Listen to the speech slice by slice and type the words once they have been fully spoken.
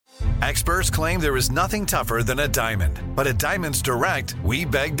Experts claim there is nothing tougher than a diamond. But at Diamonds Direct, we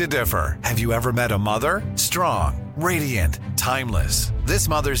beg to differ. Have you ever met a mother? Strong, radiant, timeless. This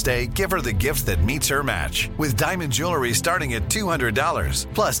Mother's Day, give her the gift that meets her match. With diamond jewelry starting at $200.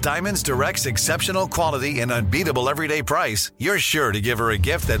 Plus Diamonds Direct's exceptional quality and unbeatable everyday price, you're sure to give her a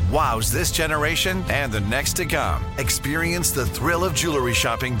gift that wows this generation and the next to come. Experience the thrill of jewelry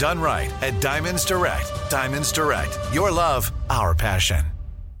shopping done right at Diamonds Direct. Diamonds Direct. Your love, our passion.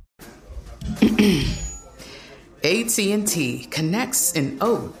 AT&T connects an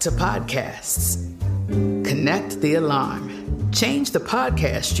ode to podcasts. Connect the alarm. Change the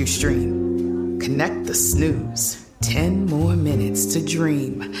podcast you stream. Connect the snooze. 10 more minutes to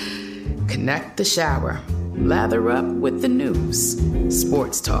dream. Connect the shower. Lather up with the news.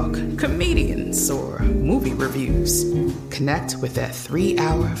 Sports talk, comedians, or movie reviews. Connect with that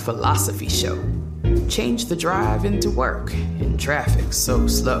 3-hour philosophy show. Change the drive into work in traffic so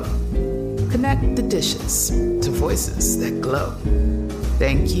slow. Connect the dishes to voices that glow.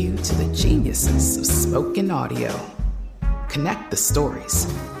 Thank you to the geniuses of spoken audio. Connect the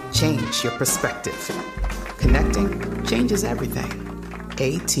stories. Change your perspective. Connecting changes everything.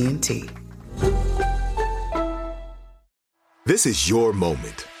 AT&T. This is your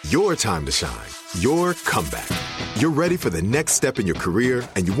moment, your time to shine, your comeback. You're ready for the next step in your career,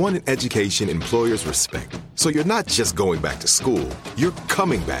 and you want an education employers respect. So you're not just going back to school, you're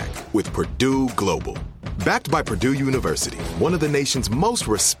coming back with Purdue Global. Backed by Purdue University, one of the nation's most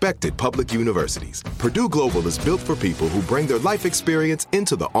respected public universities, Purdue Global is built for people who bring their life experience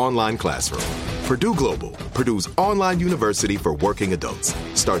into the online classroom. Purdue Global, Purdue's online university for working adults.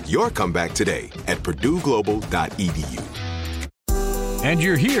 Start your comeback today at purdueglobal.edu. And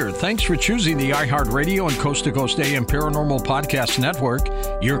you're here. Thanks for choosing the iHeartRadio and Coast to Coast AM Paranormal Podcast Network.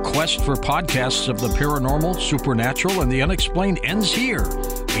 Your quest for podcasts of the paranormal, supernatural, and the unexplained ends here.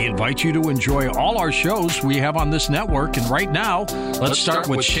 We invite you to enjoy all our shows we have on this network. And right now, let's start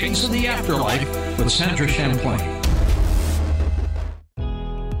with Shades of the Afterlife with Sandra Champlain.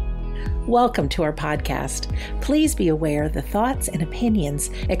 Welcome to our podcast. Please be aware the thoughts and opinions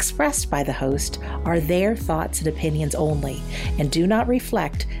expressed by the host are their thoughts and opinions only and do not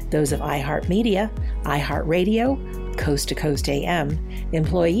reflect those of iHeartMedia, iHeartRadio, Coast to Coast AM,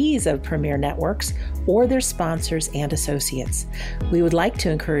 employees of Premier Networks, or their sponsors and associates. We would like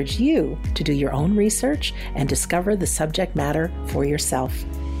to encourage you to do your own research and discover the subject matter for yourself.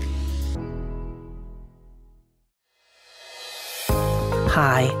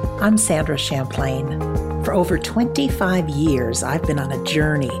 Hi, I'm Sandra Champlain. For over 25 years, I've been on a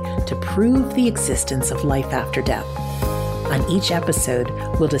journey to prove the existence of life after death. On each episode,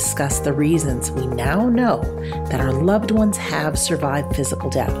 we'll discuss the reasons we now know that our loved ones have survived physical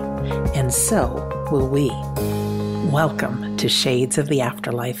death, and so will we. Welcome to Shades of the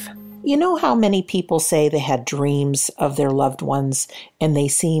Afterlife. You know how many people say they had dreams of their loved ones and they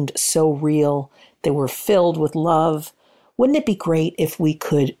seemed so real, they were filled with love? Wouldn't it be great if we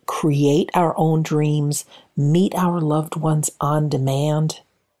could create our own dreams, meet our loved ones on demand?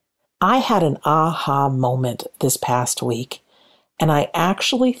 I had an aha moment this past week, and I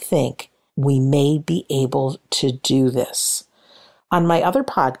actually think we may be able to do this. On my other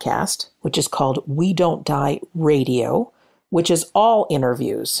podcast, which is called We Don't Die Radio, which is all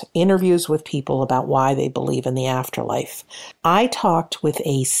interviews with people about why they believe in the afterlife, I talked with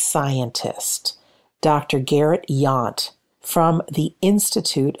a scientist, Dr. Garrett Yant, from the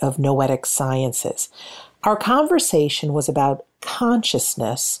Institute of Noetic Sciences. Our conversation was about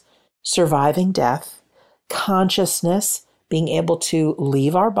consciousness surviving death, consciousness being able to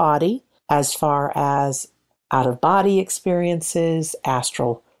leave our body as far as out-of-body experiences,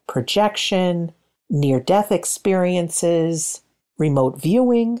 astral projection, near-death experiences, remote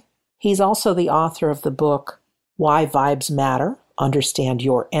viewing. He's also the author of the book, Why Vibes Matter, Understand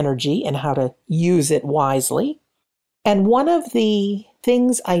Your Energy and How to Use It Wisely. And one of the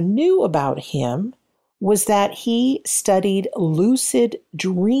things I knew about him was that he studied lucid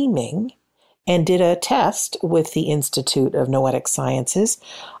dreaming and did a test with the Institute of Noetic Sciences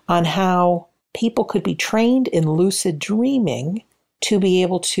on how people could be trained in lucid dreaming to be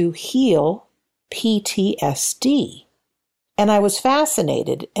able to heal PTSD. And I was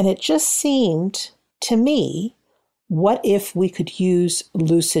fascinated, and it just seemed to me, what if we could use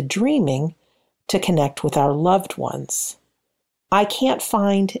lucid dreaming to connect with our loved ones? I can't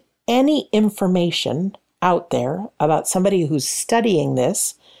find any information out there about somebody who's studying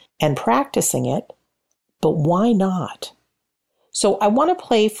this and practicing it, but why not? So I want to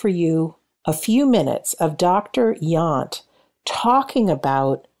play for you a few minutes of Dr. Yant talking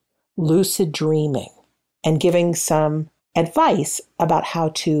about lucid dreaming and giving some advice about how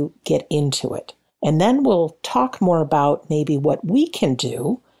to get into it. And then we'll talk more about maybe what we can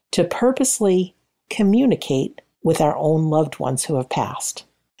do to purposely communicate with our own loved ones who have passed.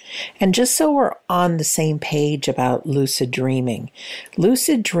 And just so we're on the same page about lucid dreaming,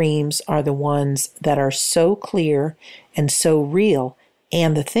 lucid dreams are the ones that are so clear and so real.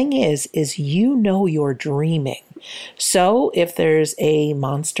 And the thing is you know you're dreaming. So if there's a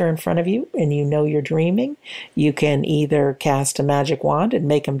monster in front of you and you know you're dreaming, you can either cast a magic wand and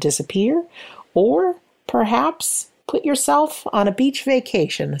make them disappear, or perhaps put yourself on a beach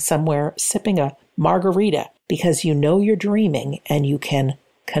vacation somewhere sipping a margarita because you know you're dreaming and you can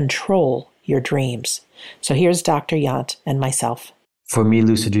control your dreams. So here's Dr. Yant and myself. For me,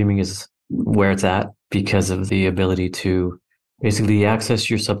 lucid dreaming is where it's at because of the ability to basically access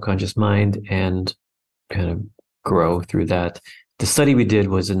your subconscious mind and kind of grow through that. The study we did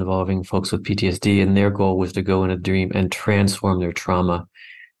was involving folks with PTSD, and their goal was to go in a dream and transform their trauma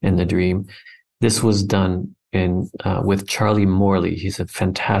in the dream. This was done with Charlie Morley. He's a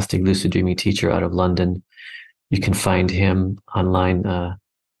fantastic lucid dreaming teacher out of London. You can find him online,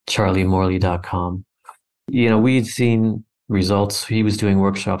 charliemorley.com. We'd seen results. He was doing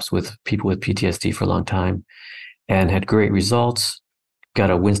workshops with people with PTSD for a long time and had great results, got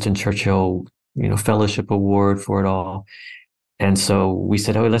a Winston Churchill, fellowship award for it all. And so we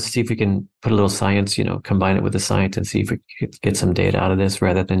said, let's see if we can put a little science, combine it with the science and see if we could get some data out of this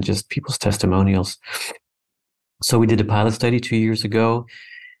rather than just people's testimonials. So we did a pilot study 2 years ago.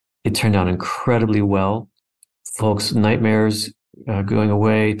 It turned out incredibly well. Folks' nightmares going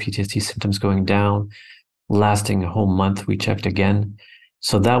away, PTSD symptoms going down, lasting a whole month. We checked again.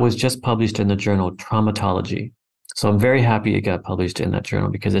 So that was just published in the journal Traumatology. So I'm very happy it got published in that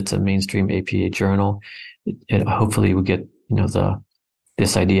journal because it's a mainstream APA journal. It hopefully will get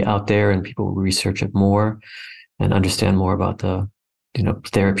this idea out there and people will research it more and understand more about the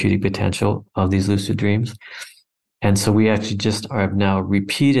therapeutic potential of these lucid dreams. And so we actually just have now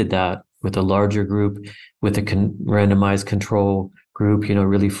repeated that with a larger group, with a randomized control group,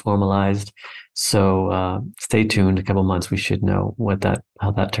 really formalized. So stay tuned. A couple months, we should know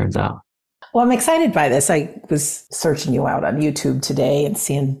how that turns out. Well, I'm excited by this. I was searching you out on YouTube today and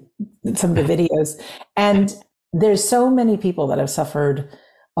seeing some of the videos. And there's so many people that have suffered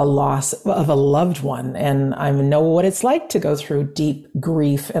a loss of a loved one. And I know what it's like to go through deep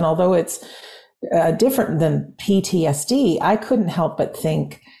grief. And although it's different than PTSD, I couldn't help but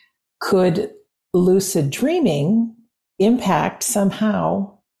think, could lucid dreaming impact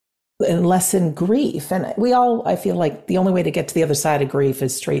somehow and lessen grief? And I feel like the only way to get to the other side of grief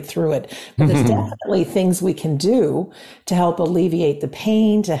is straight through it. But there's definitely things we can do to help alleviate the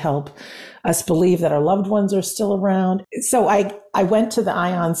pain, to help us believe that our loved ones are still around. So I went to the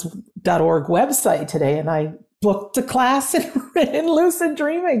ions.org website today and I booked a class in lucid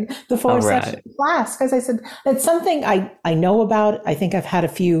dreaming, the 4-session class, because I said, it's something I know about. I think I've had a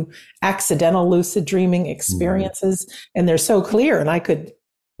few accidental lucid dreaming experiences and they're so clear and I could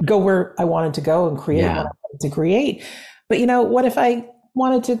go where I wanted to go and create what I wanted to create. But what if I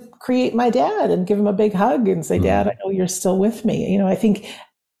wanted to create my dad and give him a big hug and say, Dad, I know you're still with me. I think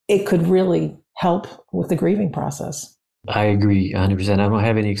it could really help with the grieving process. I agree 100%. I don't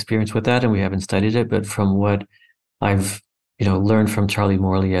have any experience with that and we haven't studied it, but from what I've, learned from Charlie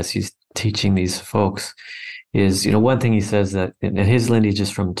Morley as he's teaching these folks is, one thing he says that, and his lineage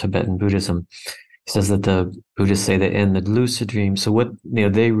is from Tibetan Buddhism. He says that the Buddhists say that in the lucid dream, so what,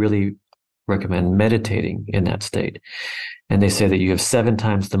 they really recommend meditating in that state. And they say that you have 7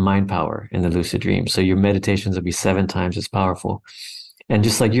 times the mind power in the lucid dream. So your meditations will be 7 times as powerful. And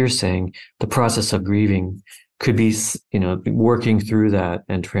just like you're saying, the process of grieving could be, working through that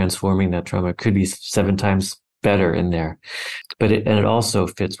and transforming that trauma could be 7 times better in there. But it also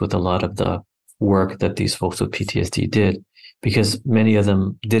fits with a lot of the work that these folks with PTSD did, because many of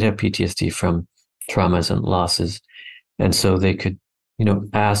them did have PTSD from traumas and losses. And so they could,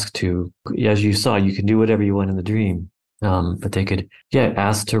 ask to, as you saw, you can do whatever you want in the dream. But they could,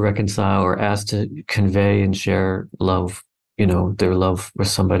 ask to reconcile or ask to convey and share love, their love with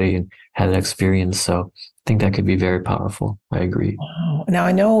somebody and had an experience. So I think that could be very powerful. I agree. Wow. Now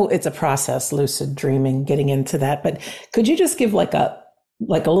I know it's a process, lucid dreaming, getting into that, but could you just give like a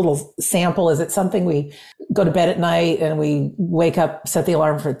little sample? Is it something we go to bed at night and we wake up, set the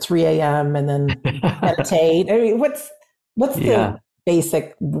alarm for 3 a.m. and then meditate? I mean, what's the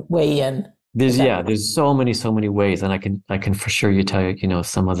basic way in? There's so many ways, and I can for sure tell you,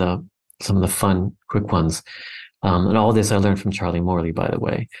 some of the fun, quick ones. And all this I learned from Charlie Morley, by the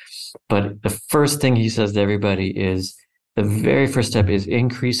way. But the first thing he says to everybody is the very first step is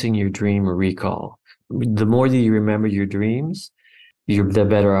increasing your dream recall. the more that you remember your dreams, the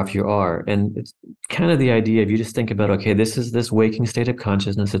better off you are. And it's kind of the idea, if you just think about, okay, this is this waking state of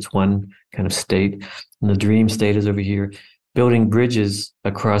consciousness, it's one kind of state, and the dream state is over here, building bridges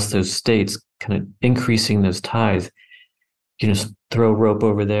across those states, kind of increasing those ties. You just throw a rope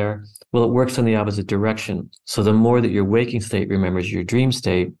over there. Well, it works in the opposite direction. So the more that your waking state remembers your dream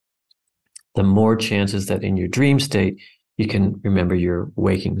state, the more chances that in your dream state, you can remember your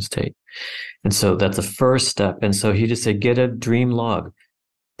waking state. And so that's the first step. And so he just said, get a dream log,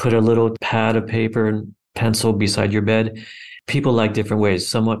 put a little pad of paper and pencil beside your bed. People like different ways.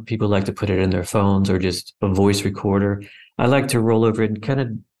 Some people like to put it in their phones or just a voice recorder. I like to roll over it and kind of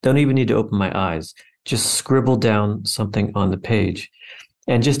don't even need to open my eyes. Just scribble down something on the page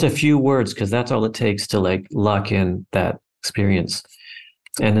and just a few words, because that's all it takes to like lock in that experience.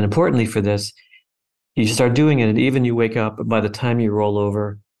 And then importantly for this, you start doing it, and even you wake up, by the time you roll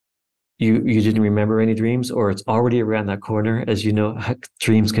over, you didn't remember any dreams, or it's already around that corner. As you know,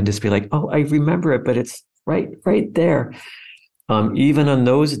 dreams can just be like, oh, I remember it, but it's right there. Even on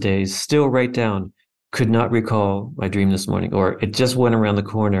those days, still write down, could not recall my dream this morning, or it just went around the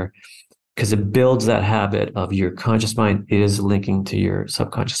corner, because it builds that habit of your conscious mind is linking to your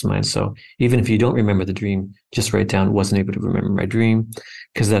subconscious mind. So even if you don't remember the dream, just write down, wasn't able to remember my dream,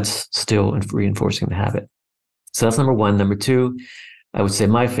 because that's still reinforcing the habit. So that's number one. Number two, I would say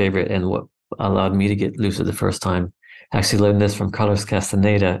my favorite, and what allowed me to get lucid the first time, actually learned this from Carlos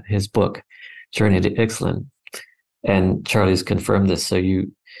Castaneda, his book, Journey to Ixtlan. And Charlie's confirmed this. So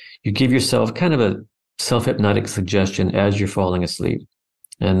you give yourself kind of a self-hypnotic suggestion as you're falling asleep.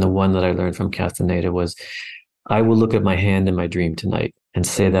 And the one that I learned from Castaneda was, I will look at my hand in my dream tonight, and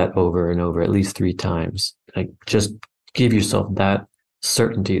say that over and over, at least 3 times. Like, just give yourself that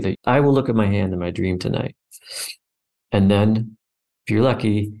certainty that I will look at my hand in my dream tonight. And then if you're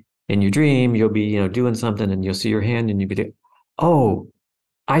lucky, in your dream, you'll be, doing something, and you'll see your hand, and you'll be, oh,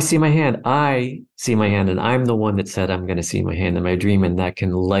 I see my hand. I see my hand, and I'm the one that said I'm going to see my hand in my dream, and that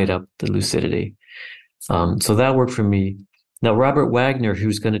can light up the lucidity. So that worked for me. Now, Robert Wagner,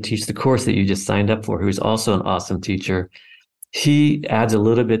 who's going to teach the course that you just signed up for, who's also an awesome teacher, he adds a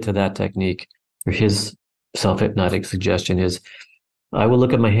little bit to that technique, or his self-hypnotic suggestion is, I will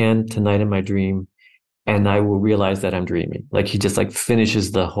look at my hand tonight in my dream, and I will realize that I'm dreaming. Like, he just like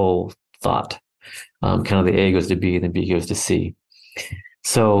finishes the whole thought. Kind of the A goes to B, and then B goes to C.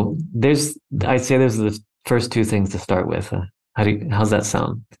 So I'd say those are the first 2 things to start with. How's that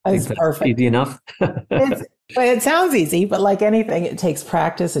sound? That's perfect. Easy enough? It sounds easy, but like anything, it takes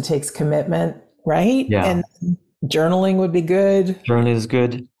practice, it takes commitment, right? Yeah. And journaling would be good. Journaling is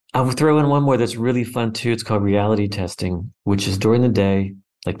good. I'll throw in one more that's really fun too. It's called reality testing, which is during the day,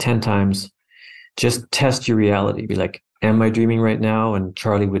 like 10 times. Just test your reality. Be like, am I dreaming right now? And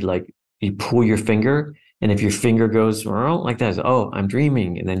Charlie would you pull your finger, and if your finger goes like that, oh, I'm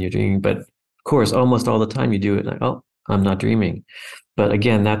dreaming, and then you're dreaming. But of course, almost all the time you do it like, oh, I'm not dreaming. But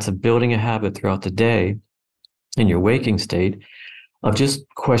again, that's building a habit throughout the day in your waking state of just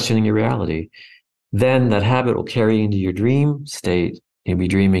questioning your reality. Then that habit will carry into your dream state. You'll be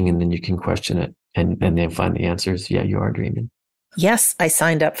dreaming, and then you can question it and then find the answers. Yeah, you are dreaming. Yes, I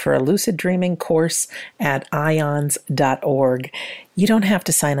signed up for a lucid dreaming course at ions.org. You don't have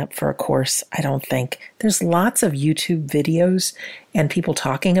to sign up for a course, I don't think. There's lots of YouTube videos and people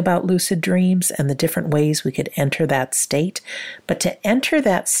talking about lucid dreams and the different ways we could enter that state. But to enter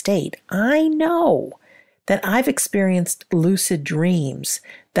that state, I know that I've experienced lucid dreams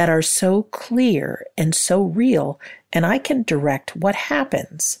that are so clear and so real, and I can direct what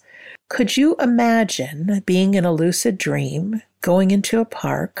happens. Could you imagine being in a lucid dream, going into a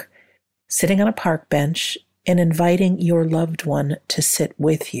park, sitting on a park bench, and inviting your loved one to sit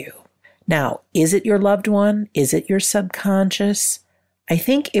with you? Now, is it your loved one? Is it your subconscious? I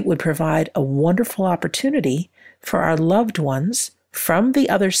think it would provide a wonderful opportunity for our loved ones from the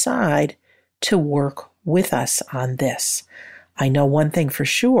other side to work with us on this. I know one thing for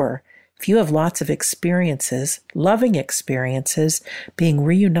sure. If you have lots of experiences, loving experiences, being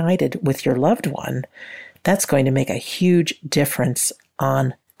reunited with your loved one, that's going to make a huge difference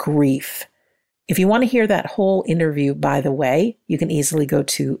on grief. If you want to hear that whole interview, by the way, you can easily go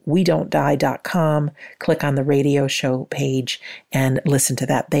to wedon'tdie.com, click on the radio show page, and listen to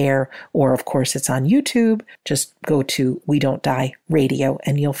that there. Or, of course, it's on YouTube. Just go to We Don't Die Radio,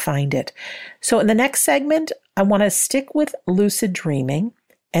 and you'll find it. So in the next segment, I want to stick with lucid dreaming.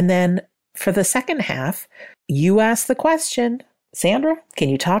 And then for the second half, you ask the question, Sandra, can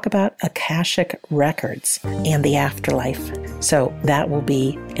you talk about Akashic records and the afterlife? So that will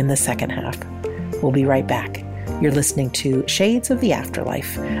be in the second half. We'll be right back. You're listening to Shades of the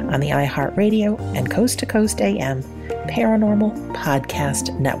Afterlife on the iHeartRadio and Coast to Coast AM Paranormal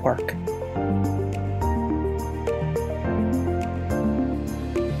Podcast Network.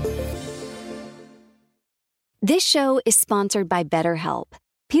 This show is sponsored by BetterHelp.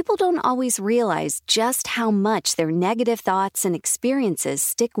 People don't always realize just how much their negative thoughts and experiences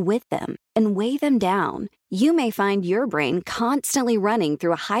stick with them and weigh them down. You may find your brain constantly running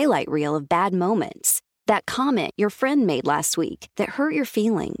through a highlight reel of bad moments. That comment your friend made last week that hurt your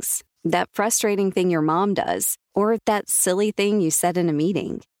feelings. That frustrating thing your mom does. Or that silly thing you said in a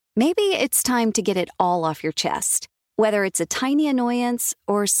meeting. Maybe it's time to get it all off your chest. Whether it's a tiny annoyance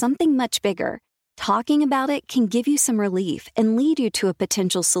or something much bigger, talking about it can give you some relief and lead you to a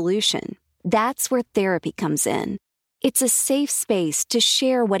potential solution. That's where therapy comes in. It's a safe space to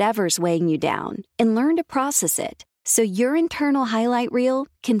share whatever's weighing you down and learn to process it so your internal highlight reel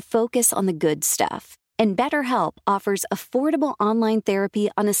can focus on the good stuff. And BetterHelp offers affordable online therapy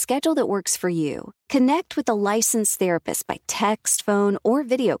on a schedule that works for you. Connect with a licensed therapist by text, phone, or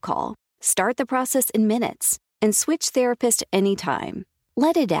video call. Start the process in minutes and switch therapist anytime.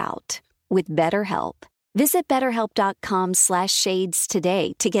 Let it out with BetterHelp. Visit BetterHelp.com/shades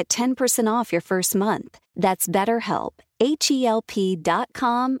today to get 10% off your first month. That's BetterHelp,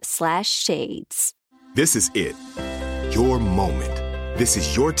 HELP.com/shades. This is it. Your moment. This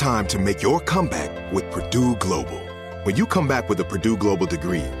is your time to make your comeback with Purdue Global. When you come back with a Purdue Global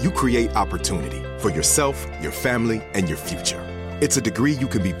degree, you create opportunity for yourself, your family, and your future. It's a degree you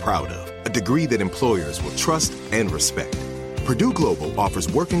can be proud of, a degree that employers will trust and respect. Purdue Global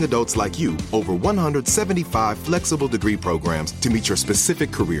offers working adults like you over 175 flexible degree programs to meet your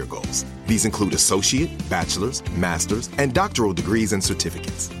specific career goals. These include associate, bachelor's, master's, and doctoral degrees and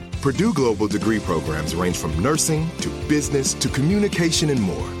certificates. Purdue Global degree programs range from nursing to business to communication and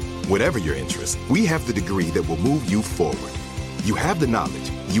more. Whatever your interest, we have the degree that will move you forward. You have the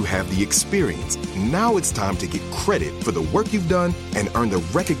knowledge, you have the experience. Now it's time to get credit for the work you've done and earn the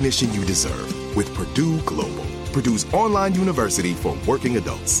recognition you deserve with Purdue Global, Purdue's online university for working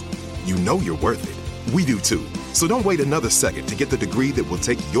adults. You know you're worth it. We do too. So don't wait another second to get the degree that will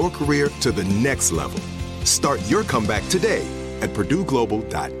take your career to the next level. Start your comeback today at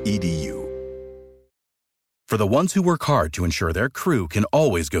purdueglobal.edu. For the ones who work hard to ensure their crew can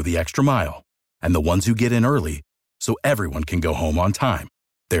always go the extra mile, and the ones who get in early so everyone can go home on time,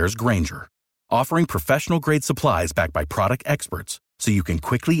 there's Grainger, offering professional-grade supplies backed by product experts so you can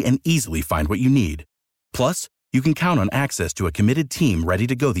quickly and easily find what you need. Plus, you can count on access to a committed team ready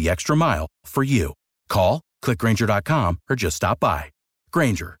to go the extra mile for you. Call, click Grainger.com, or just stop by.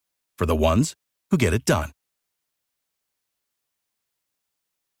 Grainger, for the ones who get it done.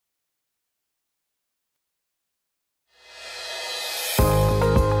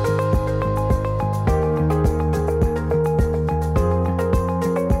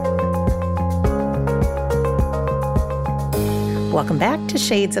 Welcome back to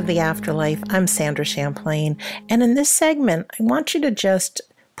Shades of the Afterlife. I'm Sandra Champlain, and in this segment, I want you to just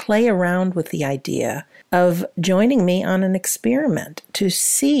play around with the idea of joining me on an experiment to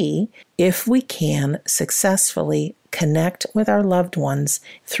see if we can successfully connect with our loved ones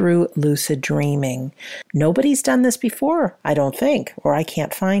through lucid dreaming. Nobody's done this before, I don't think, or I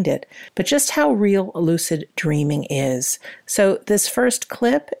can't find it, but just how real lucid dreaming is. So this first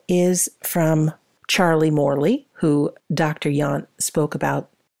clip is from Charlie Morley, who Dr. Yant spoke about.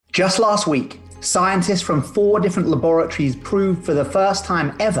 Just last week, scientists from 4 different laboratories proved for the first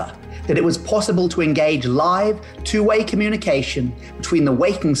time ever that it was possible to engage live, two-way communication between the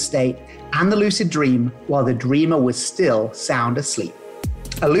waking state and the lucid dream while the dreamer was still sound asleep.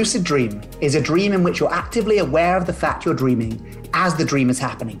 A lucid dream is a dream in which you're actively aware of the fact you're dreaming as the dream is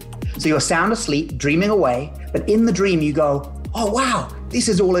happening. So you're sound asleep, dreaming away, but in the dream you go, oh wow, this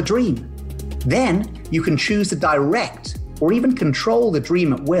is all a dream. Then you can choose to direct or even control the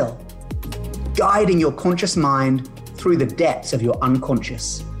dream at will, guiding your conscious mind through the depths of your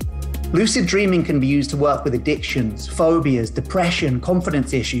unconscious. Lucid dreaming can be used to work with addictions, phobias, depression,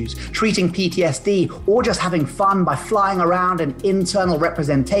 confidence issues, treating PTSD, or just having fun by flying around an internal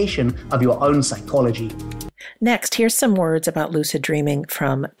representation of your own psychology. Next, here's some words about lucid dreaming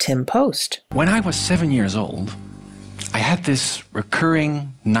from Tim Post. When I was 7 years old, I had this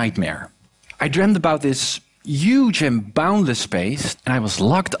recurring nightmare. I dreamed about this huge and boundless space, and I was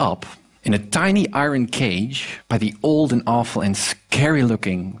locked up in a tiny iron cage by the old and awful and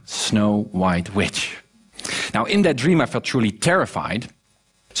scary-looking Snow White Witch. Now, in that dream, I felt truly terrified.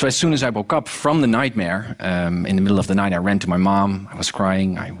 So as soon as I woke up from the nightmare, in the middle of the night, I ran to my mom. I was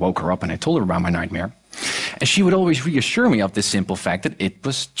crying. I woke her up, and I told her about my nightmare. And she would always reassure me of this simple fact that it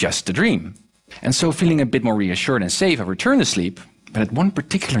was just a dream. And so feeling a bit more reassured and safe, I returned to sleep. But at one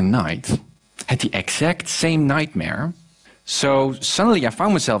particular night, had the exact same nightmare. So suddenly I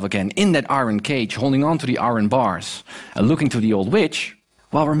found myself again in that iron cage, holding on to the iron bars and looking to the old witch,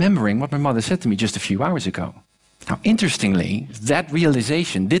 while remembering what my mother said to me just a few hours ago. Now, interestingly, that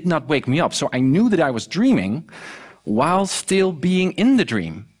realization did not wake me up, so I knew that I was dreaming while still being in the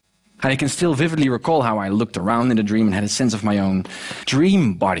dream. And I can still vividly recall how I looked around in the dream and had a sense of my own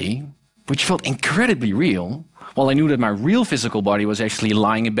dream body, which felt incredibly real, while I knew that my real physical body was actually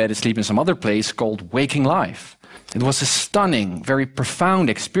lying in bed asleep in some other place called waking life. It was a stunning, very profound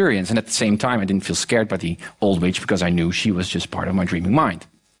experience, and at the same time I didn't feel scared by the old witch because I knew she was just part of my dreaming mind.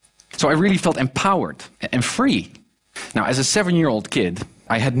 So I really felt empowered and free. Now, as a 7-year-old kid,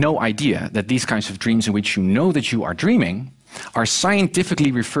 I had no idea that these kinds of dreams in which you know that you are dreaming are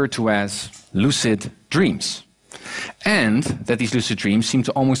scientifically referred to as lucid dreams. And that these lucid dreams seem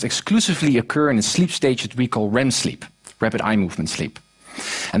to almost exclusively occur in a sleep stage that we call REM sleep, rapid eye movement sleep.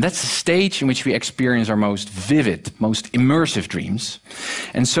 And that's the stage in which we experience our most vivid, most immersive dreams.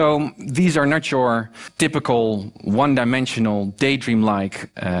 And so these are not your typical one-dimensional daydream-like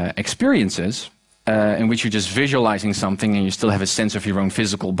experiences in which you're just visualizing something and you still have a sense of your own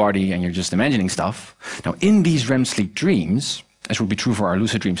physical body and you're just imagining stuff. Now, in these REM sleep dreams, as would be true for our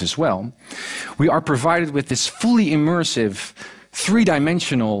lucid dreams as well, we are provided with this fully immersive,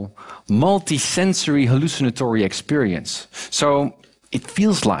 three-dimensional, multi-sensory hallucinatory experience. So it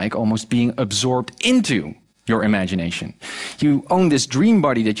feels like almost being absorbed into your imagination. You own this dream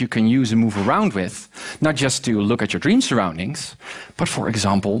body that you can use and move around with, not just to look at your dream surroundings, but, for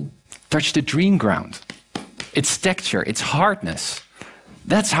example, touch the dream ground, its texture, its hardness.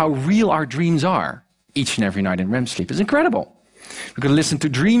 That's how real our dreams are each and every night in REM sleep. It's incredible. You could listen to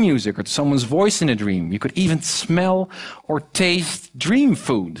dream music or to someone's voice in a dream. You could even smell or taste dream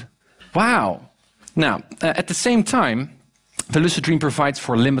food. Wow. Now, at the same time, the lucid dream provides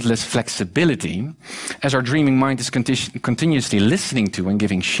for limitless flexibility, as our dreaming mind is continuously listening to and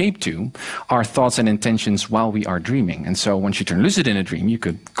giving shape to our thoughts and intentions while we are dreaming. And so once you turn lucid in a dream, you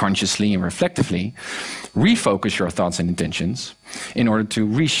could consciously and reflectively refocus your thoughts and intentions in order to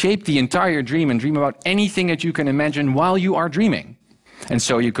reshape the entire dream and dream about anything that you can imagine while you are dreaming. And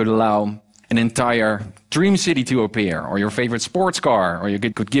so you could allow an entire dream city to appear, or your favorite sports car, or you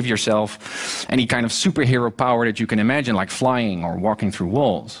could give yourself any kind of superhero power that you can imagine, like flying or walking through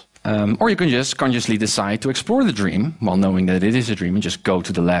walls. Or you can just consciously decide to explore the dream while knowing that it is a dream and just go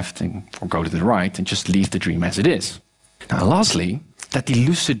to the left or go to the right and just leave the dream as it is. Now, lastly, that the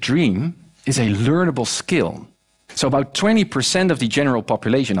lucid dream is a learnable skill. So about 20% of the general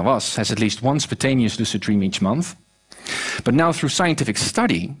population of us has at least one spontaneous lucid dream each month. But now, through scientific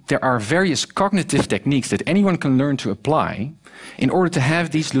study, there are various cognitive techniques that anyone can learn to apply in order to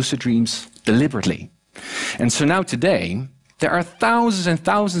have these lucid dreams deliberately. And so now today, there are thousands and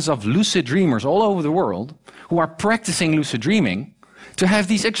thousands of lucid dreamers all over the world who are practicing lucid dreaming to have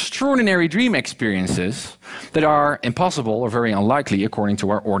these extraordinary dream experiences that are impossible or very unlikely according to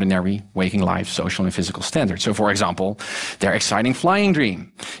our ordinary waking life, social and physical standards. So, for example, their exciting flying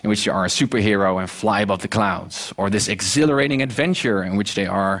dream, in which they are a superhero and fly above the clouds, or this exhilarating adventure in which they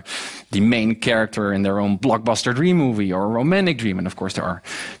are the main character in their own blockbuster dream movie, or a romantic dream. And of course, there are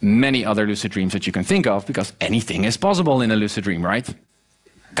many other lucid dreams that you can think of, because anything is possible in a lucid dream, right?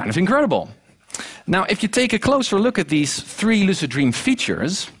 Kind of incredible. Now, if you take a closer look at these 3 lucid dream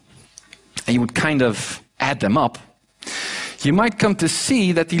features, and you would kind of add them up, you might come to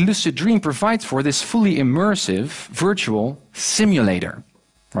see that the lucid dream provides for this fully immersive virtual simulator,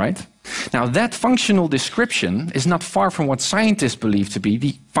 right? Now, that functional description is not far from what scientists believe to be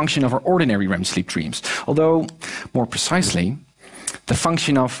the function of our ordinary REM sleep dreams, although, more precisely, the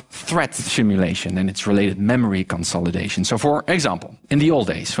function of threat simulation and its related memory consolidation. So, for example, in the old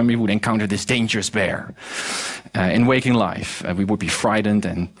days, when we would encounter this dangerous bear in waking life, we would be frightened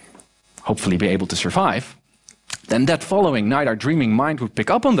and hopefully be able to survive. Then that following night, our dreaming mind would pick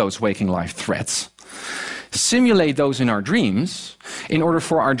up on those waking life threats, simulate those in our dreams in order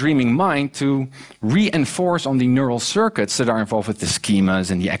for our dreaming mind to reinforce on the neural circuits that are involved with the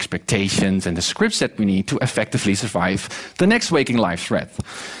schemas and the expectations and the scripts that we need to effectively survive the next waking life threat.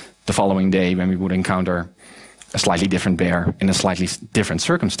 The following day, when we would encounter a slightly different bear in a slightly different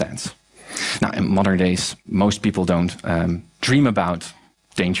circumstance. Now, in modern days, most people don't dream about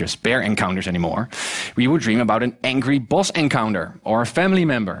dangerous bear encounters anymore. We would dream about an angry boss encounter, or a family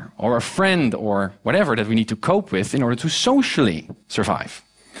member, or a friend, or whatever that we need to cope with in order to socially survive.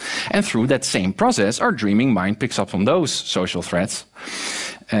 And through that same process, our dreaming mind picks up on those social threats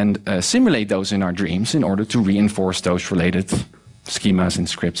and simulate those in our dreams in order to reinforce those related schemas and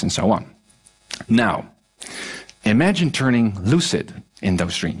scripts and so on. Now, imagine turning lucid in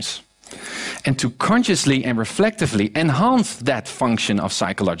those dreams, and to consciously and reflectively enhance that function of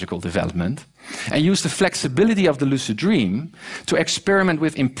psychological development and use the flexibility of the lucid dream to experiment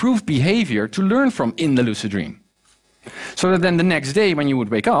with improved behavior to learn from in the lucid dream. So that then the next day when you would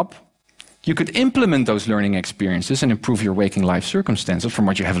wake up, you could implement those learning experiences and improve your waking life circumstances from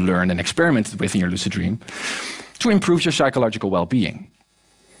what you have learned and experimented with in your lucid dream to improve your psychological well-being.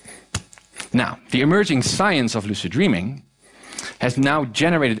 Now, the emerging science of lucid dreaming has now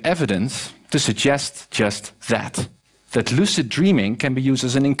generated evidence to suggest just that lucid dreaming can be used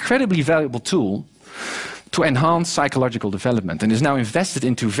as an incredibly valuable tool to enhance psychological development and is now invested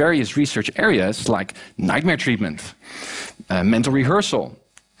into various research areas like nightmare treatment, mental rehearsal,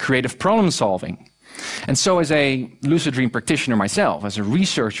 creative problem solving. And so as a lucid dream practitioner myself, as a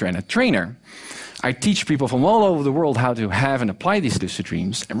researcher and a trainer, I teach people from all over the world how to have and apply these lucid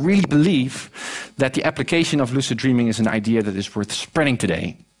dreams, and really believe that the application of lucid dreaming is an idea that is worth spreading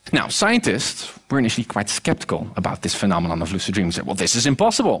today. Now, scientists were initially quite skeptical about this phenomenon of lucid dreams. They said, well, this is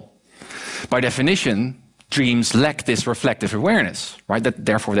impossible. By definition, dreams lack this reflective awareness, right? That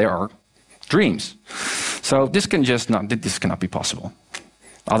therefore they are dreams. So this cannot be possible.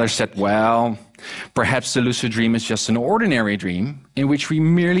 Others said, well, perhaps the lucid dream is just an ordinary dream in which we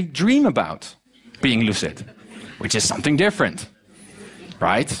merely dream about being lucid, which is something different,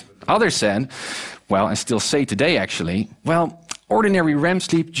 right? Others said, well, and still say today actually, well, ordinary REM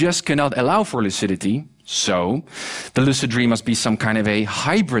sleep just cannot allow for lucidity, so the lucid dream must be some kind of a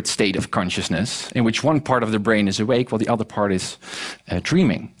hybrid state of consciousness in which one part of the brain is awake while the other part is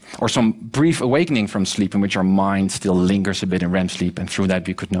dreaming, or some brief awakening from sleep in which our mind still lingers a bit in REM sleep, and through that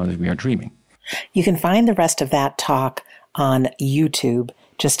we could know that we are dreaming. You can find the rest of that talk on YouTube.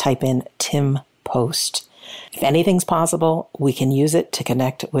 Just type in Tim Post. If anything's possible, we can use it to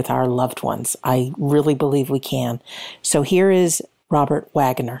connect with our loved ones. I really believe we can. So here is Robert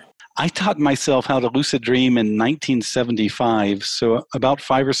Wagner. I taught myself how to lucid dream in 1975, so about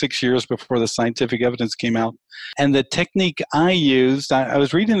 5 or 6 years before the scientific evidence came out. And the technique I used, I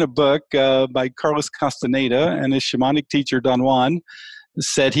was reading a book by Carlos Castaneda, and his shamanic teacher, Don Juan,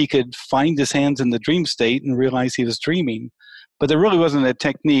 said he could find his hands in the dream state and realize he was dreaming. But there really wasn't a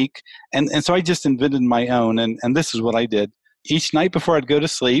technique, and so I just invented my own, and this is what I did. Each night before I'd go to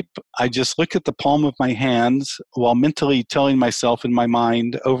sleep, I just look at the palm of my hands while mentally telling myself in my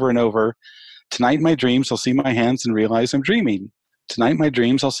mind over and over, tonight in my dreams I'll see my hands and realize I'm dreaming. Tonight in my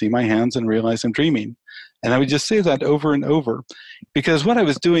dreams I'll see my hands and realize I'm dreaming. And I would just say that over and over, because what I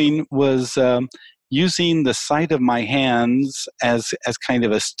was doing was using the sight of my hands as kind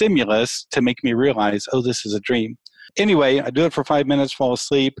of a stimulus to make me realize, oh, this is a dream. Anyway, I do it for 5 minutes, fall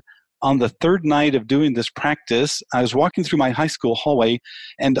asleep. On the third night of doing this practice, I was walking through my high school hallway,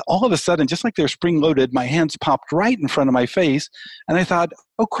 and all of a sudden, just like they're spring-loaded, my hands popped right in front of my face, and I thought,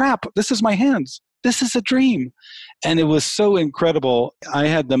 oh crap, this is my hands. This is a dream. And it was so incredible. I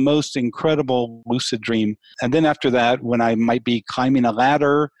had the most incredible lucid dream. And then after that, when I might be climbing a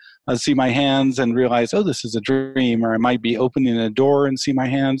ladder, I'd see my hands and realize, oh, this is a dream. Or I might be opening a door and see my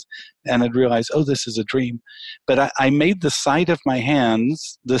hands, and I'd realize, oh, this is a dream. But I made the sight of my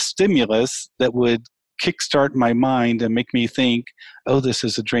hands the stimulus that would kickstart my mind and make me think, oh, this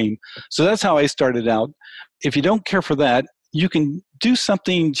is a dream. So that's how I started out. If you don't care for that, you can do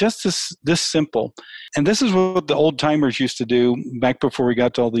something just this simple. And this is what the old timers used to do back before we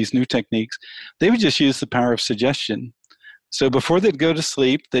got to all these new techniques. They would just use the power of suggestion. So before they'd go to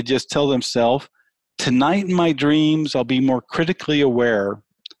sleep, they'd just tell themselves, tonight in my dreams, I'll be more critically aware.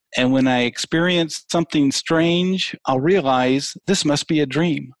 And when I experience something strange, I'll realize this must be a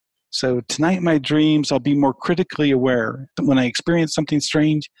dream. So tonight in my dreams, I'll be more critically aware. When I experience something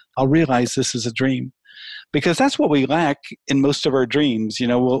strange, I'll realize this is a dream. Because that's what we lack in most of our dreams. You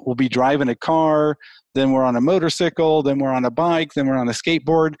know, we'll be driving a car, then we're on a motorcycle, then we're on a bike, then we're on a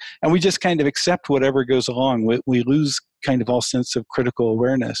skateboard, and we just kind of accept whatever goes along. We lose kind of all sense of critical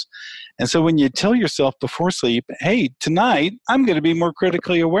awareness. And so when you tell yourself before sleep, hey, tonight I'm going to be more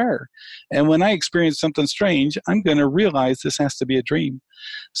critically aware. And when I experience something strange, I'm going to realize this has to be a dream.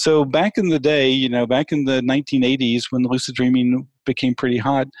 So back in the day, you know, back in the 1980s when lucid dreaming became pretty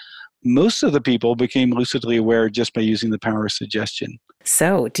hot, most of the people became lucidly aware just by using the power of suggestion.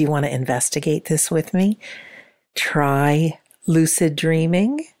 So, do you want to investigate this with me? Try lucid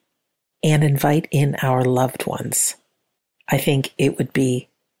dreaming and invite in our loved ones. I think it would be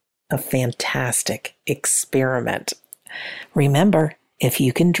a fantastic experiment. Remember, if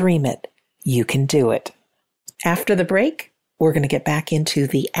you can dream it, you can do it. After the break, we're going to get back into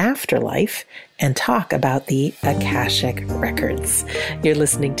the afterlife and talk about the Akashic Records. You're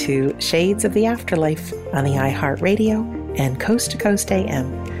listening to Shades of the Afterlife on the iHeartRadio and Coast to Coast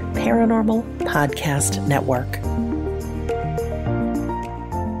AM Paranormal Podcast Network.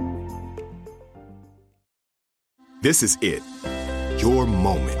 This is it. Your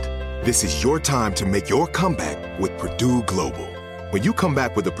moment. This is your time to make your comeback with Purdue Global. When you come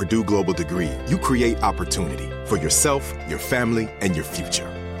back with a Purdue Global degree, you create opportunity for yourself, your family, and your future.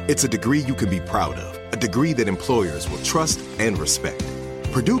 It's a degree you can be proud of, a degree that employers will trust and respect.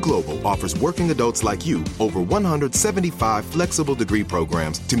 Purdue Global offers working adults like you over 175 flexible degree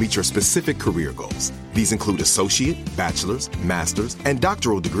programs to meet your specific career goals. These include associate, bachelor's, master's, and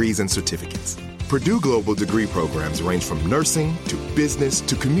doctoral degrees and certificates. Purdue Global degree programs range from nursing to business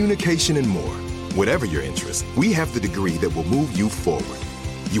to communication and more. Whatever your interest, we have the degree that will move you forward.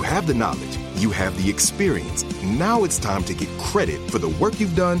 You have the knowledge, you have the experience. Now it's time to get credit for the work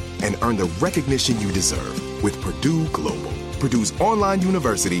you've done and earn the recognition you deserve with Purdue Global, Purdue's online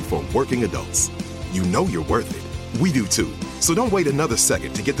university for working adults. You know you're worth it. We do too. So don't wait another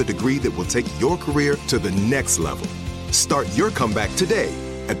second to get the degree that will take your career to the next level. Start your comeback today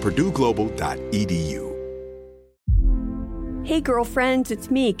at purdueglobal.edu. Hey girlfriends,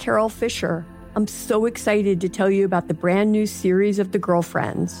 it's me, Carol Fisher. I'm so excited to tell you about the brand new series of The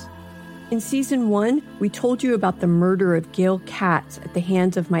Girlfriends. In season 1, we told you about the murder of Gail Katz at the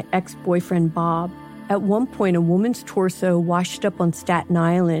hands of my ex-boyfriend Bob. At one point, a woman's torso washed up on Staten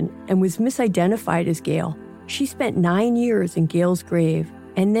Island and was misidentified as Gail. She spent 9 years in Gail's grave,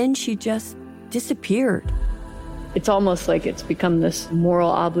 and then she just disappeared. It's almost like it's become this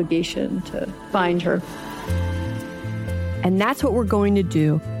moral obligation to find her. And that's what we're going to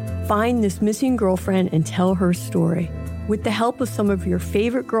do. Find this missing girlfriend and tell her story. With the help of some of your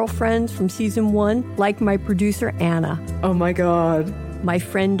favorite girlfriends from season 1, like my producer, Anna. Oh my God. My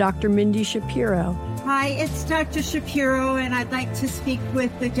friend, Dr. Mindy Shapiro. Hi, it's Dr. Shapiro, and I'd like to speak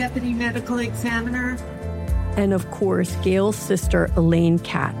with the Deputy Medical Examiner. And of course, Gail's sister, Elaine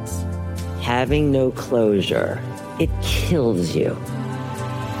Katz. Having no closure, it kills you.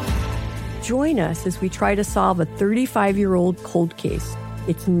 Join us as we try to solve a 35-year-old cold case.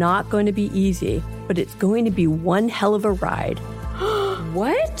 It's not going to be easy, but it's going to be one hell of a ride.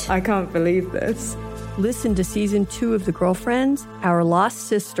 What? I can't believe this. Listen to season 2 of The Girlfriends, Our Lost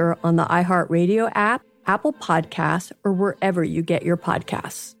Sister on the iHeartRadio app, Apple Podcasts, or wherever you get your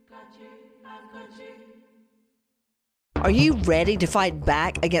podcasts. Are you ready to fight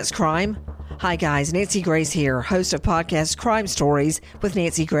back against crime? Hi guys, Nancy Grace here, host of podcast Crime Stories with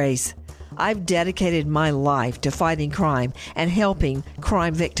Nancy Grace. I've dedicated my life to fighting crime and helping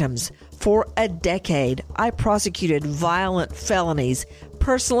crime victims. For a decade, I prosecuted violent felonies,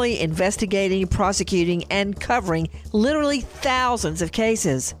 personally investigating, prosecuting, and covering literally thousands of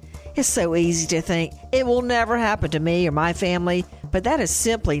cases. It's so easy to think it will never happen to me or my family, but that is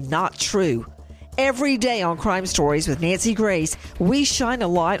simply not true. Every day on Crime Stories with Nancy Grace, we shine a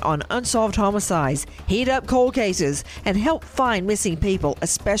light on unsolved homicides, heat up cold cases, and help find missing people,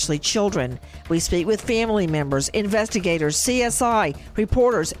 especially children. We speak with family members, investigators, CSI,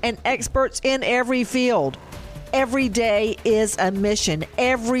 reporters, and experts in every field. Every day is a mission.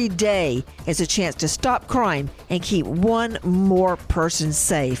 Every day is a chance to stop crime and keep one more person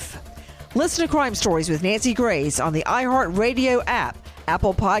safe. Listen to Crime Stories with Nancy Grace on the iHeartRadio app,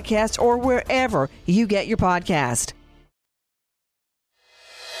 Apple Podcasts, or wherever you get your podcast.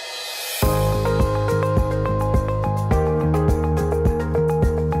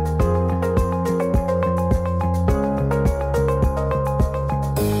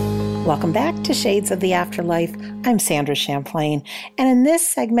 Welcome back to Shades of the Afterlife. I'm Sandra Champlain, and in this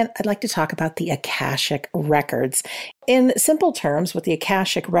segment, I'd like to talk about the Akashic Records. In simple terms, what the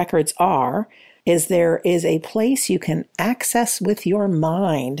Akashic Records are is there is a place you can access with your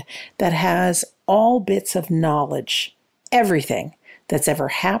mind that has all bits of knowledge, everything that's ever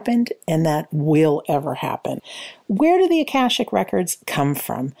happened and that will ever happen. Where do the Akashic Records come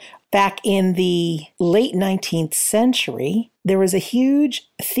from? Back in the late 19th century, there was a huge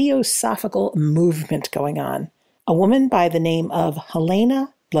theosophical movement going on. A woman by the name of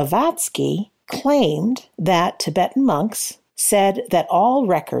Helena Blavatsky claimed that Tibetan monks said that all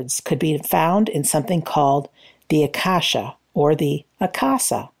records could be found in something called the Akasha or the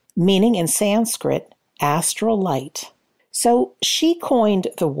Akasa, meaning in Sanskrit, astral light. So she coined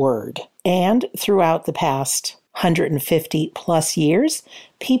the word, and throughout the past 150 plus years,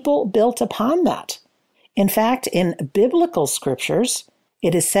 people built upon that. In fact, in biblical scriptures,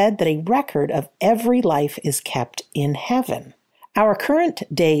 it is said that a record of every life is kept in heaven. Our current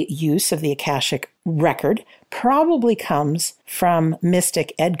day use of the Akashic record probably comes from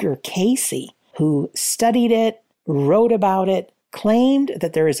mystic Edgar Cayce, who studied it, wrote about it, claimed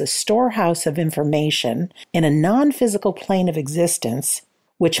that there is a storehouse of information in a non-physical plane of existence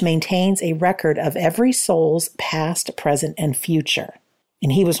which maintains a record of every soul's past, present, and future.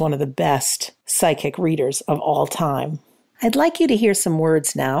 And he was one of the best psychic readers of all time. I'd like you to hear some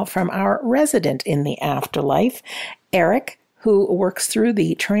words now from our resident in the afterlife, Eric, who works through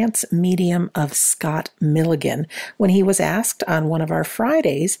the trance medium of Scott Milligan, when he was asked on one of our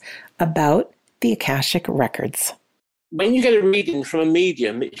Fridays about the Akashic records. When you get a reading from a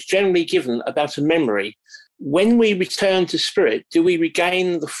medium, it's generally given about a memory. When we return to spirit, do we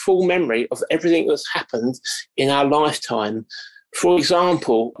regain the full memory of everything that's happened in our lifetime? For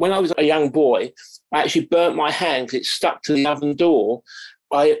example, when I was a young boy, I actually burnt my hand because it stuck to the oven door.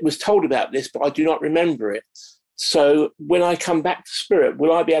 I was told about this, but I do not remember it. So when I come back to spirit,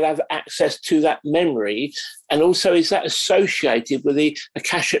 will I be able to have access to that memory? And also, is that associated with the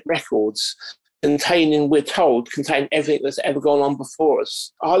Akashic records we're told, contain everything that's ever gone on before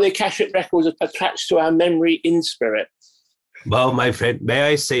us? Are the Akashic records attached to our memory in spirit? Well, my friend, may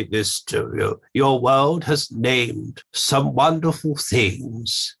I say this to you? Your world has named some wonderful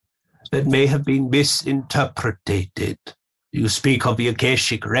things that may have been misinterpreted. You speak of the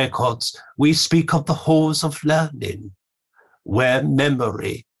Akashic records. We speak of the halls of learning, where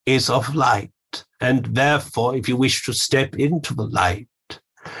memory is of light. And therefore, if you wish to step into the light,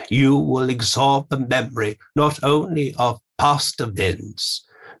 you will absorb the memory not only of past events,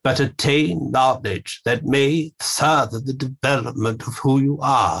 but attain knowledge that may further the development of who you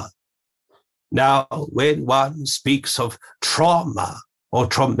are. Now, when one speaks of trauma or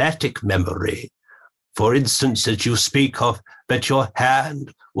traumatic memory, for instance, that you speak of that your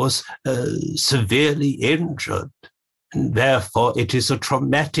hand was severely injured, and therefore it is a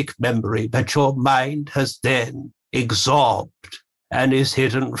traumatic memory that your mind has then absorbed and is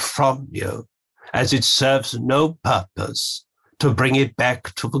hidden from you, as it serves no purpose to bring it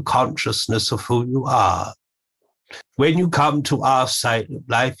back to the consciousness of who you are. When you come to our side of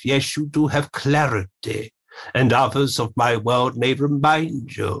life, yes, you do have clarity, and others of my world may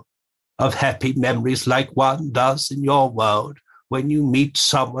remind you of happy memories like one does in your world when you meet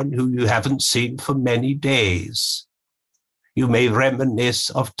someone who you haven't seen for many days. You may reminisce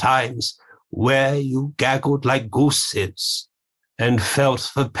of times where you gaggled like gooses and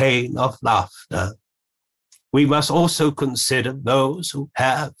felt the pain of laughter. We must also consider those who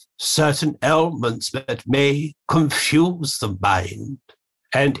have certain ailments that may confuse the mind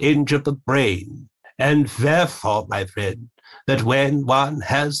and injure the brain. And therefore, my friend, that when one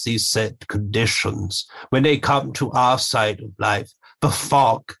has these set conditions, when they come to our side of life, the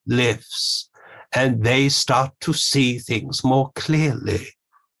fog lifts and they start to see things more clearly.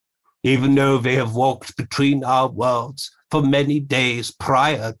 Even though they have walked between our worlds for many days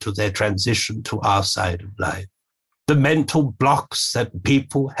prior to their transition to our side of life. The mental blocks that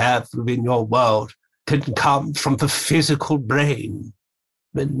people have within your world can come from the physical brain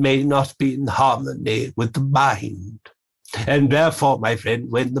that may not be in harmony with the mind. And therefore, my friend,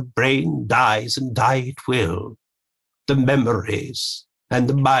 when the brain dies, and die it will, the memories and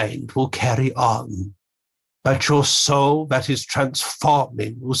the mind will carry on. But your soul that is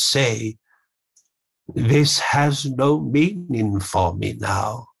transforming will say, this has no meaning for me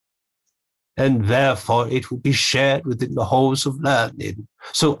now. And therefore it will be shared within the halls of learning,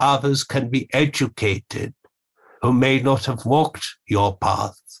 so others can be educated who may not have walked your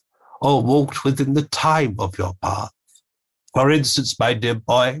path or walked within the time of your path. For instance, my dear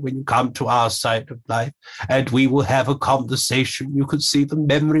boy, when you come to our side of life and we will have a conversation, you could see the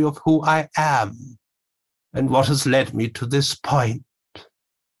memory of who I am and what has led me to this point.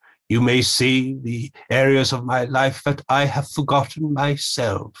 You may see the areas of my life that I have forgotten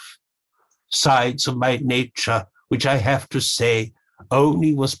myself, sides of my nature which I have to say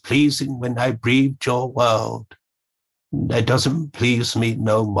only was pleasing when I breathed your world. That doesn't please me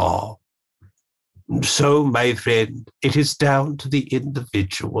no more. And so, my friend, it is down to the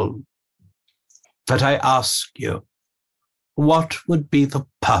individual. But I ask you, what would be the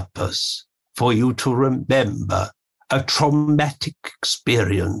purpose for you to remember a traumatic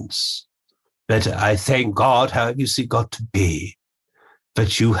experience that I thank God how easy got to be,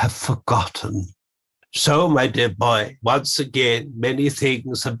 but you have forgotten? So, my dear boy, once again, many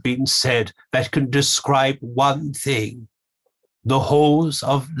things have been said that can describe one thing. The halls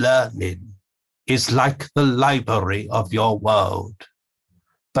of learning is like the library of your world,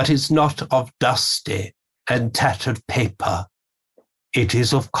 but is not of dusty and tattered paper. It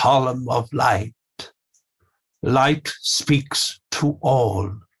is of column of light. Light speaks to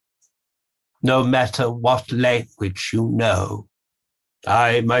all. no matter what language you know.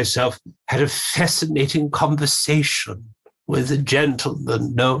 I myself had a fascinating conversation with a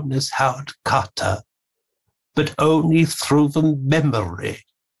gentleman known as Howard Carter, but only through the memory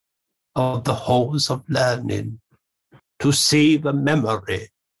of the halls of learning, to see the memory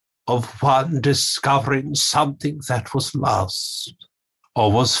of one discovering something that was lost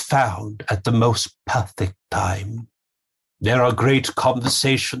or was found at the most perfect time. There are great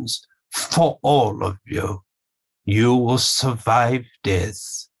conversations for all of you. You will survive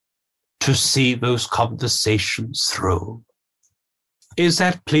death to see those conversations through. Is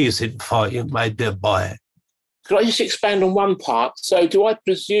that pleasing for you, my dear boy? Could I just expand on one part? So do I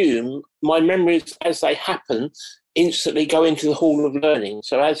presume my memories as they happen instantly go into the Hall of Learning?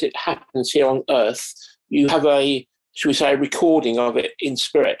 So as it happens here on Earth, you have a, should we say, a recording of it in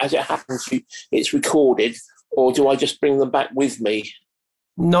spirit. As it happens, it's recorded, or do I just bring them back with me?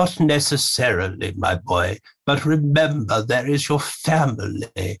 Not necessarily, my boy, but remember there is your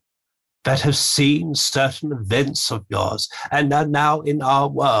family that have seen certain events of yours and are now in our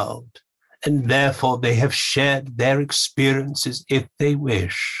world, and therefore they have shared their experiences if they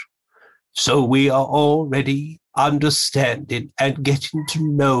wish. So we are already understanding and getting to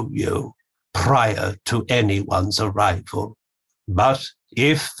know you prior to anyone's arrival. But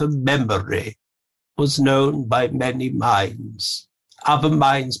if the memory was known by many minds, other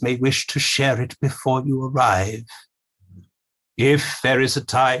minds may wish to share it before you arrive. If there is a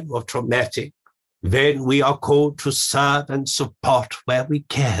time of traumatic, then we are called to serve and support where we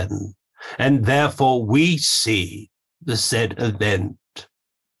can, and therefore we see the said event,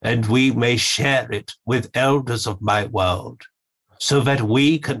 and we may share it with elders of my world, so that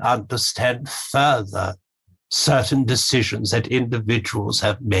we can understand further certain decisions that individuals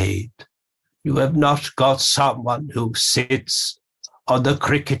have made. You have not got someone who sits on the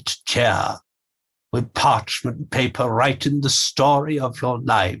cricket chair with parchment paper writing the story of your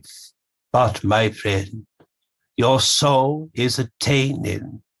life. But, my friend, your soul is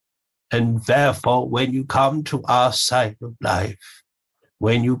attaining, and therefore when you come to our side of life,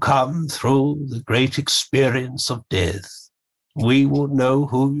 when you come through the great experience of death, we will know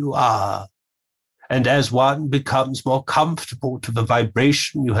who you are. And as one becomes more comfortable to the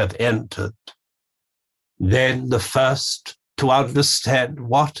vibration you have entered, then the first to understand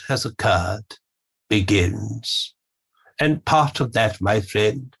what has occurred begins. And part of that, my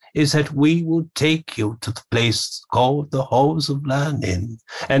friend, is that we will take you to the place called the Halls of Learning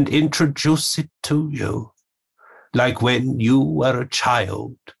and introduce it to you. Like when you were a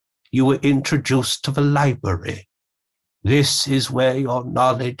child, you were introduced to the library. This is where your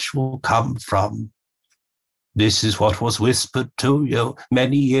knowledge will come from. This is what was whispered to you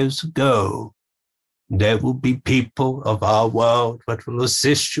many years ago. There will be people of our world that will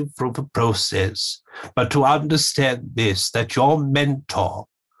assist you through the process. But to understand this, that your mentor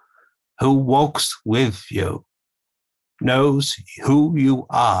who walks with you knows who you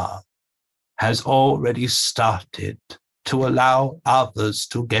are, has already started to allow others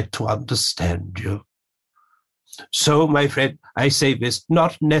to get to understand you. So, my friend, I say this,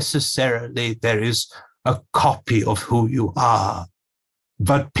 not necessarily there is a copy of who you are,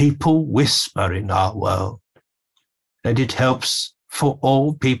 but people whisper in our world, and it helps for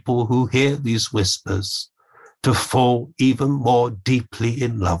all people who hear these whispers to fall even more deeply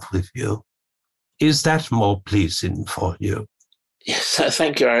in love with you. Is that more pleasing for you? Yes,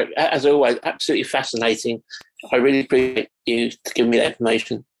 thank you, Eric. As always, absolutely fascinating. I really appreciate you giving me that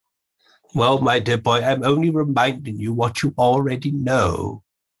information. Well, my dear boy, I'm only reminding you what you already know,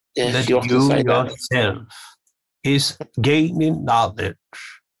 Yes, that you yourself is gaining knowledge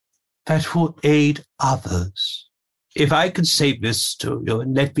that will aid others. If I could say this to you,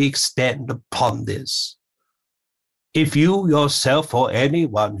 and let me extend upon this, if you yourself or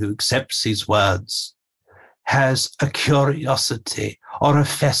anyone who accepts these words has a curiosity or a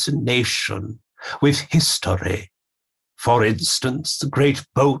fascination with history, for instance, the great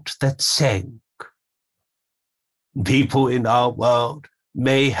boat that sank, people in our world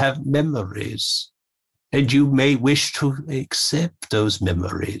may have memories, and you may wish to accept those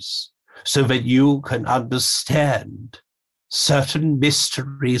memories so that you can understand certain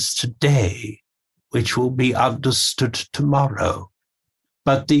mysteries today which will be understood tomorrow.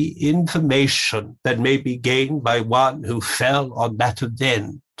 But the information that may be gained by one who fell on that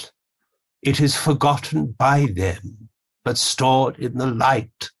event, it is forgotten by them, but stored in the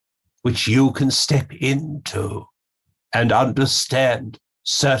light which you can step into and understand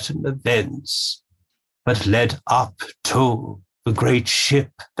certain events that led up to the great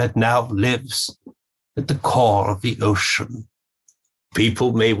ship that now lives at the core of the ocean.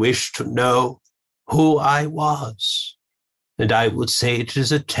 People may wish to know who I was, and I would say it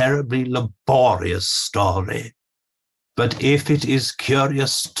is a terribly laborious story. But if it is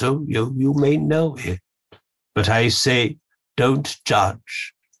curious to you, you may know it. But I say, don't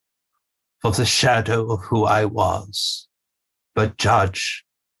judge for the shadow of who I was, but judge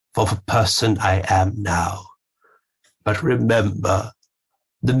for the person I am now. But remember,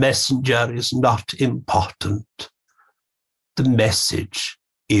 the messenger is not important. The message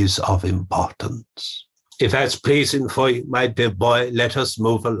is of importance. If that's pleasing for you, my dear boy, let us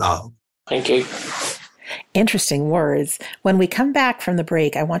move along. Thank you. Interesting words. When we come back from the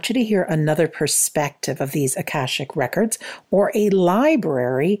break, I want you to hear another perspective of these Akashic records or a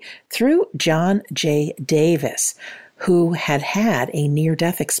library through John J. Davis, who had a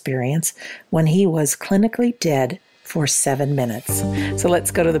near-death experience when he was clinically dead for 7 minutes. So let's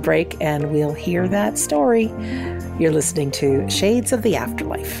go to the break and we'll hear that story. You're listening to Shades of the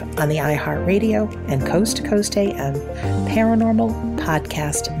Afterlife on the iHeartRadio and Coast to Coast AM Paranormal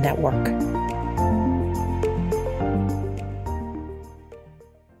Podcast Network.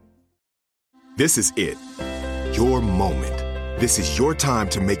 This is it. Your moment. This is your time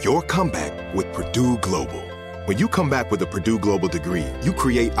to make your comeback with Purdue Global. When you come back with a Purdue Global degree, you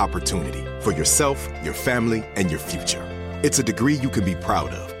create opportunity for yourself, your family, and your future. It's a degree you can be proud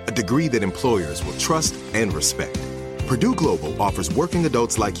of, a degree that employers will trust and respect. Purdue Global offers working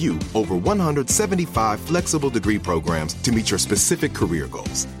adults like you over 175 flexible degree programs to meet your specific career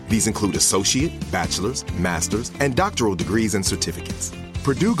goals. These include associate, bachelor's, master's, and doctoral degrees and certificates.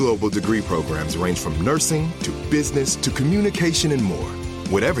 Purdue Global degree programs range from nursing to business to communication and more.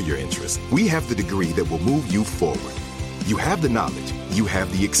 Whatever your interest, we have the degree that will move you forward. You have the knowledge, you have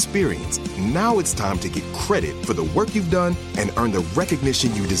the experience. Now it's time to get credit for the work you've done and earn the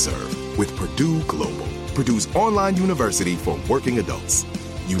recognition you deserve with Purdue Global, Purdue's online university for working adults.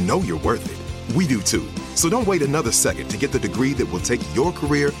 You know you're worth it. We do too. So don't wait another second to get the degree that will take your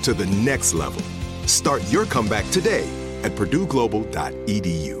career to the next level. Start your comeback today at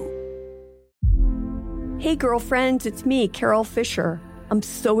purdueglobal.edu. Hey girlfriends, it's me, Carol Fisher. I'm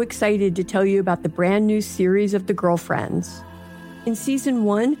so excited to tell you about the brand new series of The Girlfriends. In season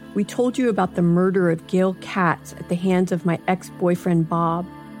 1, we told you about the murder of Gail Katz at the hands of my ex-boyfriend Bob.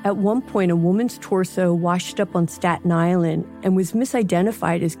 At one point, a woman's torso washed up on Staten Island and was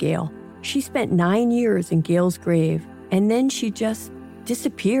misidentified as Gail. She spent 9 years in Gail's grave, and then she just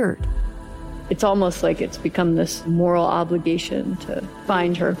disappeared. It's almost like it's become this moral obligation to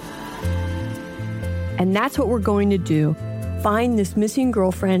find her. And that's what we're going to do. Find this missing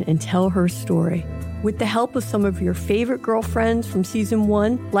girlfriend and tell her story. With the help of some of your favorite girlfriends from season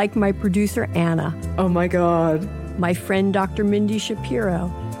 1, like my producer Anna. Oh my God. My friend Dr. Mindy Shapiro.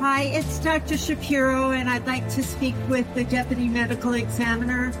 Hi, it's Dr. Shapiro, and I'd like to speak with the deputy medical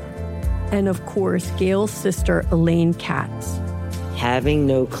examiner. And of course, Gail's sister Elaine Katz. Having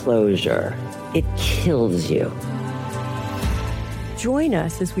no closure, it kills you. Join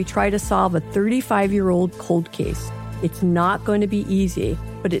us as we try to solve a 35-year-old cold case. It's not going to be easy,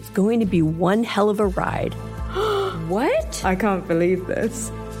 but it's going to be one hell of a ride. What? I can't believe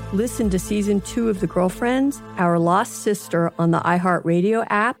this. Listen to season 2 of The Girlfriends, Our Lost Sister on the iHeartRadio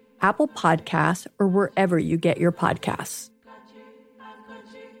app, Apple Podcasts, or wherever you get your podcasts.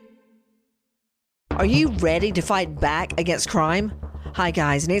 Are you ready to fight back against crime? Hi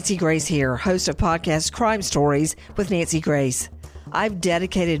guys, Nancy Grace here, host of podcast Crime Stories with Nancy Grace. I've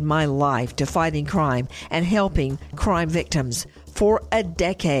dedicated my life to fighting crime and helping crime victims. For a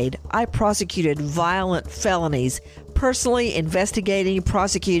decade, I prosecuted violent felonies, personally investigating,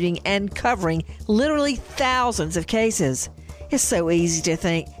 prosecuting, and covering literally thousands of cases. It's so easy to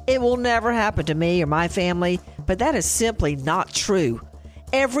think it will never happen to me or my family, but that is simply not true.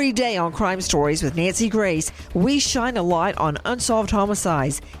 Every day on Crime Stories with Nancy Grace, we shine a light on unsolved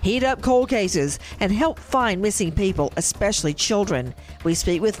homicides, heat up cold cases, and help find missing people, especially children. We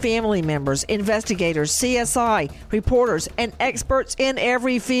speak with family members, investigators, CSI, reporters, and experts in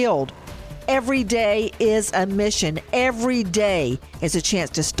every field. Every day is a mission. Every day is a chance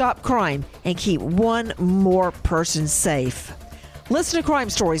to stop crime and keep one more person safe. Listen to Crime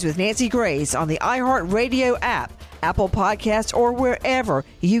Stories with Nancy Grace on the iHeartRadio app, Apple Podcasts, or wherever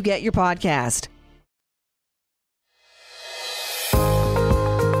you get your podcast.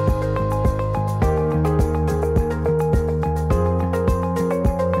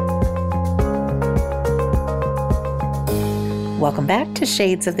 Welcome back to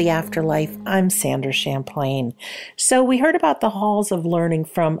Shades of the Afterlife. I'm Sandra Champlain. So we heard about the halls of learning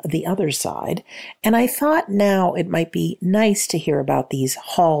from the other side, and I thought now it might be nice to hear about these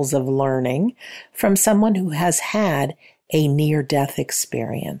halls of learning from someone who has had a near-death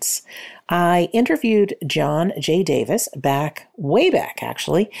experience. I interviewed John J. Davis way back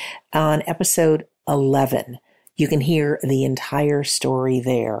actually, on episode 11. You can hear the entire story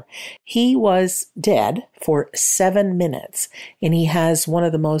there. He was dead for 7 minutes, and he has one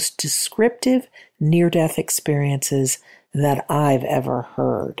of the most descriptive near-death experiences that I've ever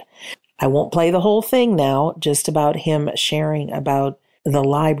heard. I won't play the whole thing now, just about him sharing about the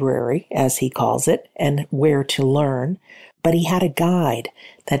library, as he calls it, and where to learn. But he had a guide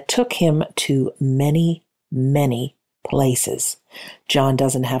that took him to many, many places. John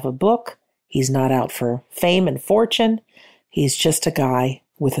doesn't have a book. He's not out for fame and fortune. He's just a guy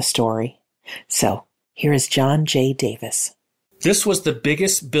with a story. So here is John J. Davis. This was the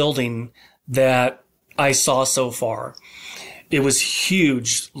biggest building that I saw so far. It was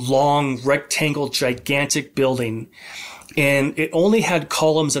huge, long, rectangle, gigantic building, and it only had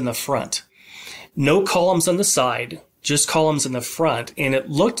columns in the front. No columns on the side, just columns in the front, and it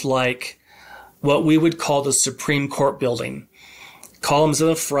looked like what we would call the Supreme Court building. Columns in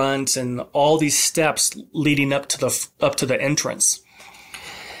the front and all these steps leading up to the entrance.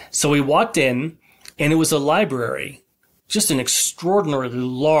 So we walked in, and it was a library, just an extraordinarily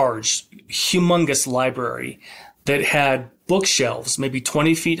large, humongous library that had bookshelves, maybe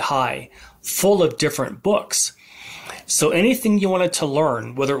 20 feet high, full of different books. So anything you wanted to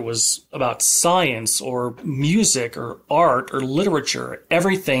learn, whether it was about science or music or art or literature,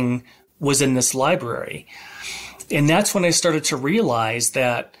 everything was in this library. And that's when I started to realize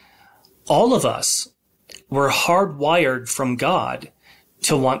that all of us were hardwired from God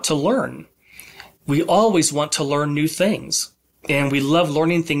to want to learn. We always want to learn new things, and we love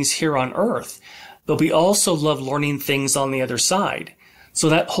learning things here on earth, but we also love learning things on the other side. So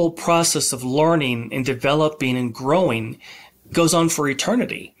that whole process of learning and developing and growing goes on for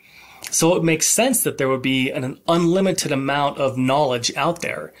eternity. So it makes sense that there would be an unlimited amount of knowledge out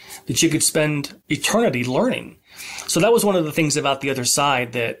there that you could spend eternity learning. So that was one of the things about the other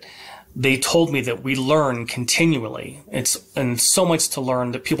side that they told me, that we learn continually. And so much to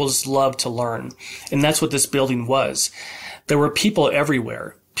learn that people just love to learn. And that's what this building was. There were people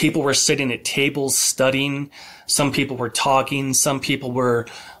everywhere. People were sitting at tables studying. Some people were talking. Some people were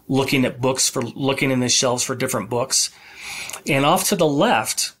looking at books, looking in the shelves for different books. And off to the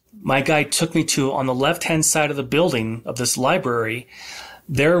left, my guide took me to, on the left-hand side of the building of this library,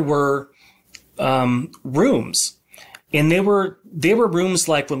 there were rooms. And they were rooms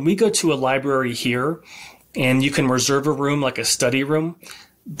like when we go to a library here and you can reserve a room like a study room.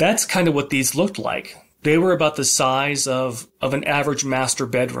 That's kind of what these looked like. They were about the size of an average master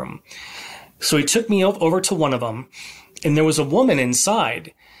bedroom. So he took me over to one of them, and there was a woman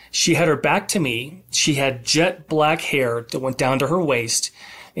inside. She had her back to me. She had jet black hair that went down to her waist,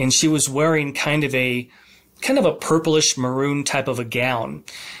 and she was wearing kind of a purplish maroon type of a gown.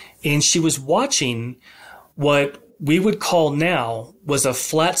 And she was watching what we would call now was a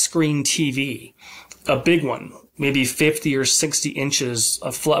flat screen TV, a big one, maybe 50 or 60 inches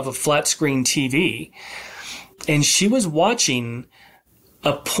of a flat screen TV. And she was watching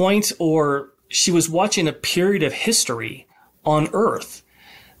a period of history on Earth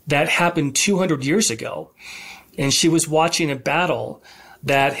that happened 200 years ago. And she was watching a battle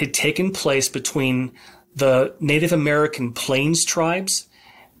that had taken place between the Native American Plains tribes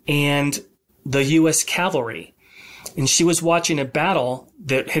and the U.S. cavalry. And she was watching a battle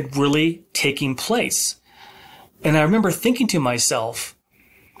that had really taken place. And I remember thinking to myself,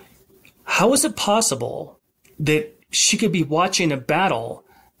 how is it possible that she could be watching a battle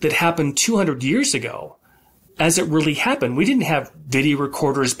that happened 200 years ago as it really happened? We didn't have video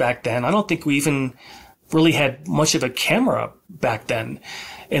recorders back then. I don't think we even really had much of a camera back then.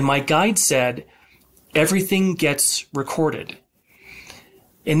 And my guide said, everything gets recorded.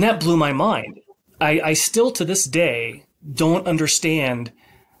 And that blew my mind. I still to this day don't understand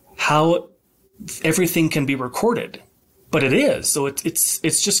how everything can be recorded, but it is. So it's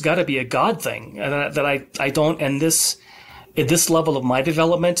just got to be a God thing that I don't. And at this level of my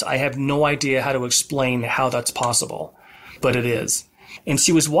development, I have no idea how to explain how that's possible, but it is. And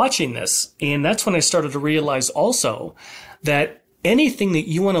she was watching this, and that's when I started to realize also that anything that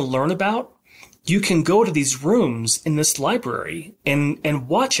you want to learn about, you can go to these rooms in this library and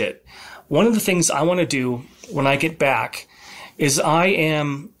watch it. One of the things I want to do when I get back is I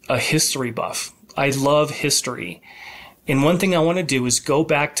am a history buff. I love history. And one thing I want to do is go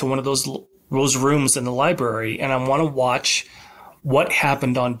back to one of those rooms in the library, and I want to watch what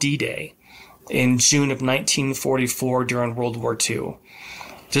happened on D-Day in June of 1944 during World War II.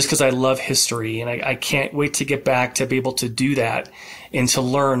 Just because I love history, and I can't wait to get back to be able to do that and to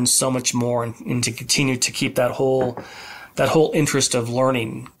learn so much more and to continue to keep that whole that whole interest of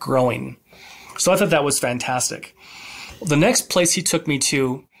learning, growing. So I thought that was fantastic. The next place he took me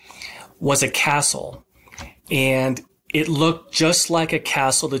to was a castle, and it looked just like a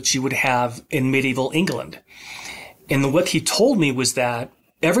castle that you would have in medieval England. And what he told me was that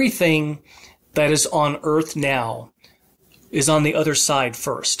everything that is on Earth now is on the other side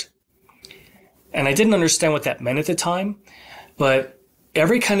first. And I didn't understand what that meant at the time, but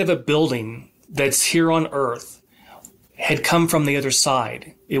every kind of a building that's here on Earth had come from the other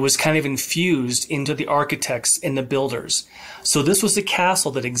side. It was kind of infused into the architects and the builders. So this was a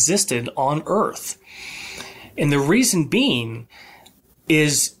castle that existed on Earth. And the reason being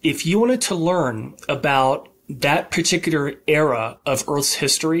is if you wanted to learn about that particular era of Earth's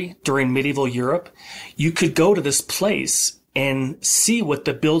history during medieval Europe, you could go to this place and see what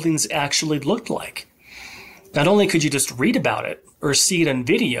the buildings actually looked like. Not only could you just read about it or see it on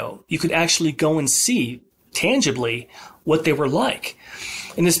video, you could actually go and see tangibly what they were like.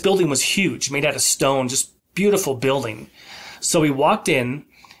 And this building was huge, made out of stone, just beautiful building. So we walked in,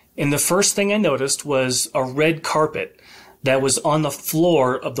 and the first thing I noticed was a red carpet that was on the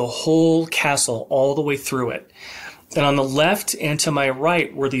floor of the whole castle all the way through it. And on the left and to my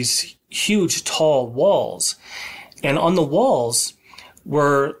right were these huge, tall walls. And on the walls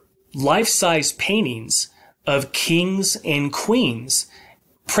were life-size paintings of kings and queens,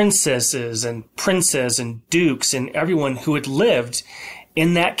 princesses and princes and dukes and everyone who had lived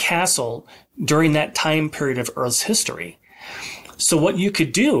in that castle during that time period of Earth's history. So what you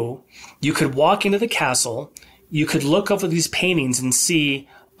could do, you could walk into the castle, you could look over these paintings and see,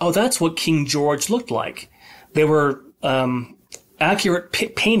 oh, that's what King George looked like. They were accurate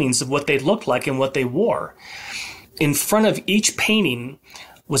paintings of what they looked like and what they wore. In front of each painting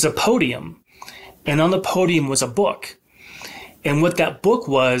was a podium, and on the podium was a book. And what that book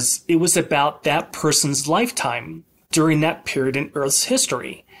was, it was about that person's lifetime during that period in Earth's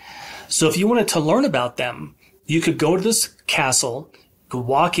history. So if you wanted to learn about them, you could go to this castle, you could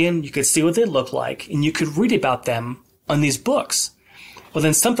walk in, you could see what they look like, and you could read about them on these books. Well,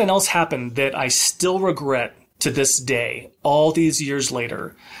 then something else happened that I still regret to this day, all these years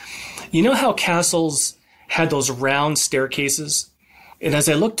later. You know how castles had those round staircases? And as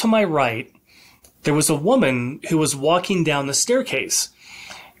I looked to my right, there was a woman who was walking down the staircase,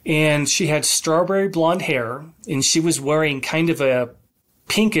 and she had strawberry blonde hair, and she was wearing kind of a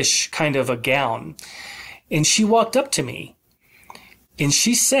pinkish kind of a gown. And she walked up to me, and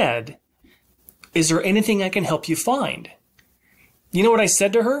she said, "Is there anything I can help you find?" You know what I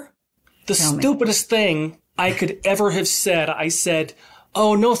said to her? The stupidest thing I could ever have said. I said,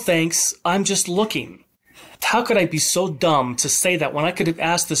 "Oh, no thanks, I'm just looking." How could I be so dumb to say that when I could have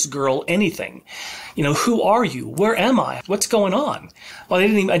asked this girl anything? You know, who are you? Where am I? What's going on? Well, I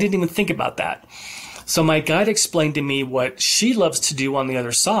didn't even think about that. So my guide explained to me what she loves to do on the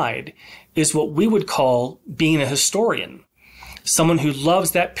other side is what we would call being a historian, someone who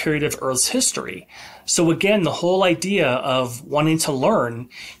loves that period of Earth's history. So again, the whole idea of wanting to learn,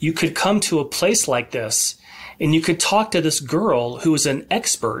 you could come to a place like this and you could talk to this girl who is an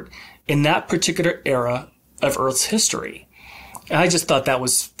expert in that particular era of Earth's history. And I just thought that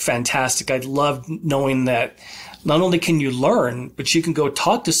was fantastic. I loved knowing that not only can you learn, but you can go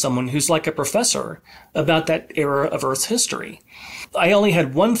talk to someone who's like a professor about that era of Earth's history. I only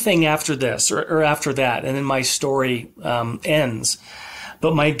had one thing after this or after that, and then my story ends.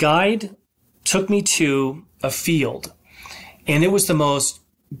 But my guide took me to a field, and it was the most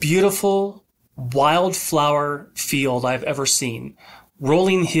beautiful wildflower field I've ever seen.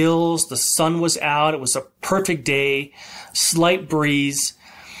 Rolling hills, the sun was out, it was a perfect day, slight breeze,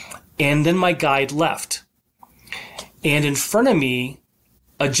 and then my guide left. And in front of me,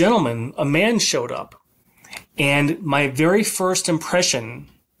 a man showed up. And my very first impression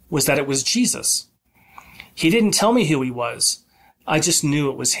was that it was Jesus. He didn't tell me who he was. I just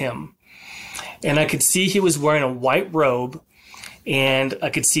knew it was him. And I could see he was wearing a white robe, and I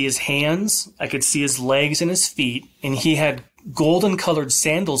could see his hands, I could see his legs and his feet, and he had golden colored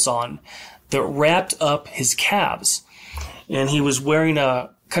sandals on that wrapped up his calves. And he was wearing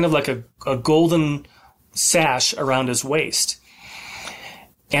a kind of like a golden sash around his waist.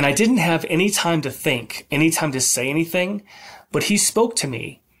 And I didn't have any time to think, any time to say anything, but he spoke to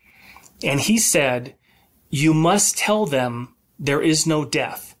me. And he said, "You must tell them there is no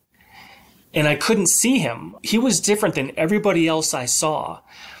death." And I couldn't see him. He was different than everybody else I saw.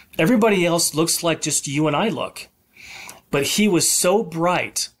 Everybody else looks like just you and I look. But he was so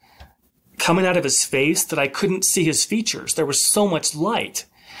bright coming out of his face that I couldn't see his features. There was so much light.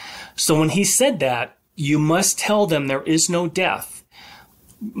 So when he said that, "You must tell them there is no death,"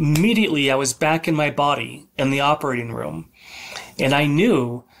 immediately I was back in my body in the operating room. And I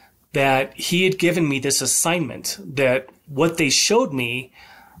knew that he had given me this assignment, that what they showed me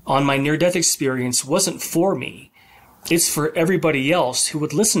on my near-death experience wasn't for me. It's for everybody else who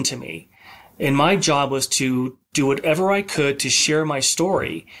would listen to me. And my job was to do whatever I could to share my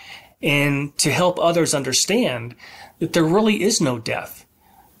story and to help others understand that there really is no death.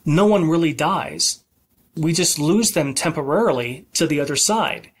 No one really dies. We just lose them temporarily to the other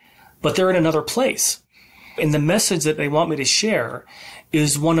side, but they're in another place. And the message that they want me to share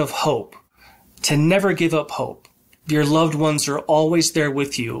is one of hope, to never give up hope. Your loved ones are always there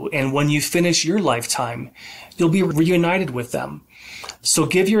with you, and when you finish your lifetime, you'll be reunited with them. So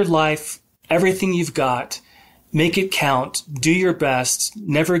give your life everything you've got, make it count, do your best,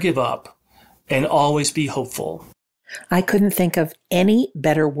 never give up, and always be hopeful. I couldn't think of any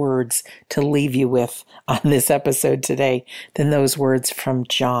better words to leave you with on this episode today than those words from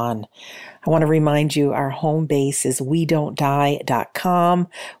John. I want to remind you our home base is WeDon'tDie.com,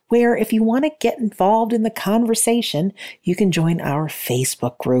 where if you want to get involved in the conversation, you can join our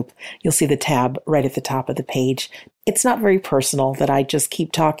Facebook group. You'll see the tab right at the top of the page. It's not very personal that I just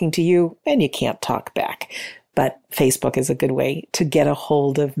keep talking to you and you can't talk back. But Facebook is a good way to get a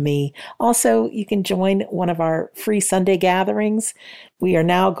hold of me. Also, you can join one of our free Sunday gatherings. We are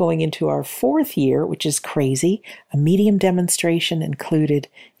now going into our 4th year, which is crazy. A medium demonstration included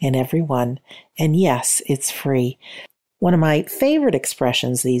in every one. And yes, it's free. One of my favorite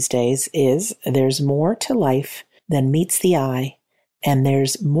expressions these days is, there's more to life than meets the eye, and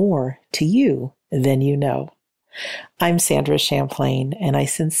there's more to you than you know. I'm Sandra Champlain, and I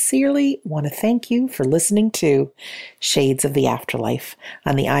sincerely want to thank you for listening to Shades of the Afterlife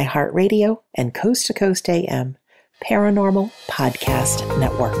on the iHeartRadio and Coast to Coast AM Paranormal Podcast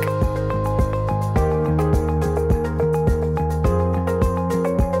Network.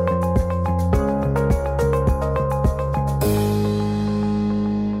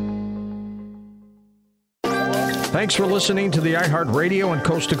 Thanks for listening to the iHeartRadio and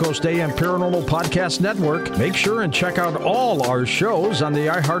Coast to Coast AM Paranormal Podcast Network. Make sure and check out all our shows on the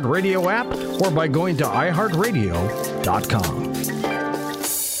iHeartRadio app or by going to iHeartRadio.com.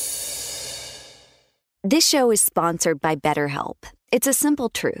 This show is sponsored by BetterHelp. It's a simple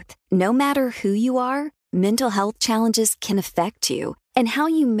truth. No matter who you are, mental health challenges can affect you, and how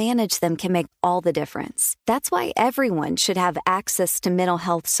you manage them can make all the difference. That's why everyone should have access to mental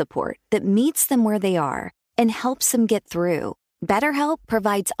health support that meets them where they are and helps them get through. BetterHelp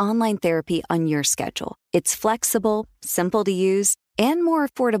provides online therapy on your schedule. It's flexible, simple to use, and more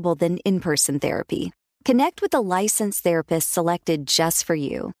affordable than in-person therapy. Connect with a licensed therapist selected just for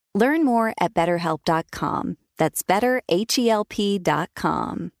you. Learn more at BetterHelp.com. That's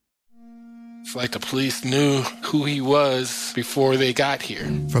BetterHelp.com. It's like the police knew who he was before they got here.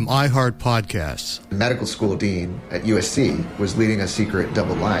 From iHeart Podcasts. The medical school dean at USC was leading a secret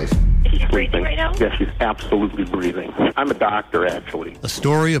double life. He's breathing right now? Yes, he's absolutely breathing. I'm a doctor, actually. A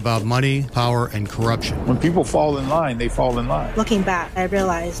story about money, power, and corruption. When people fall in line, they fall in line. Looking back, I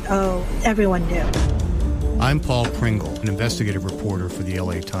realized, everyone knew. I'm Paul Pringle, an investigative reporter for the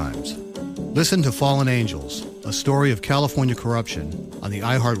LA Times. Listen to Fallen Angels, a story of California corruption on the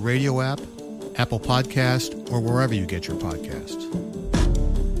iHeartRadio app, Apple Podcast, or wherever you get your podcasts.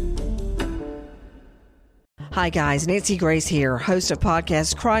 Hi guys, Nancy Grace here, host of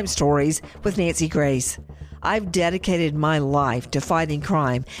podcast Crime Stories with Nancy Grace. I've dedicated my life to fighting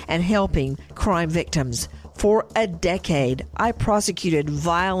crime and helping crime victims. For a decade, I prosecuted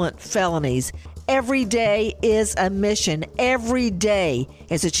violent felonies. Every day is a mission. Every day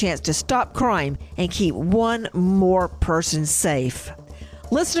is a chance to stop crime and keep one more person safe.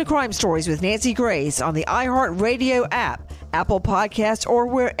 Listen to Crime Stories with Nancy Grace on the iHeartRadio app, Apple Podcasts, or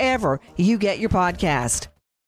wherever you get your podcast.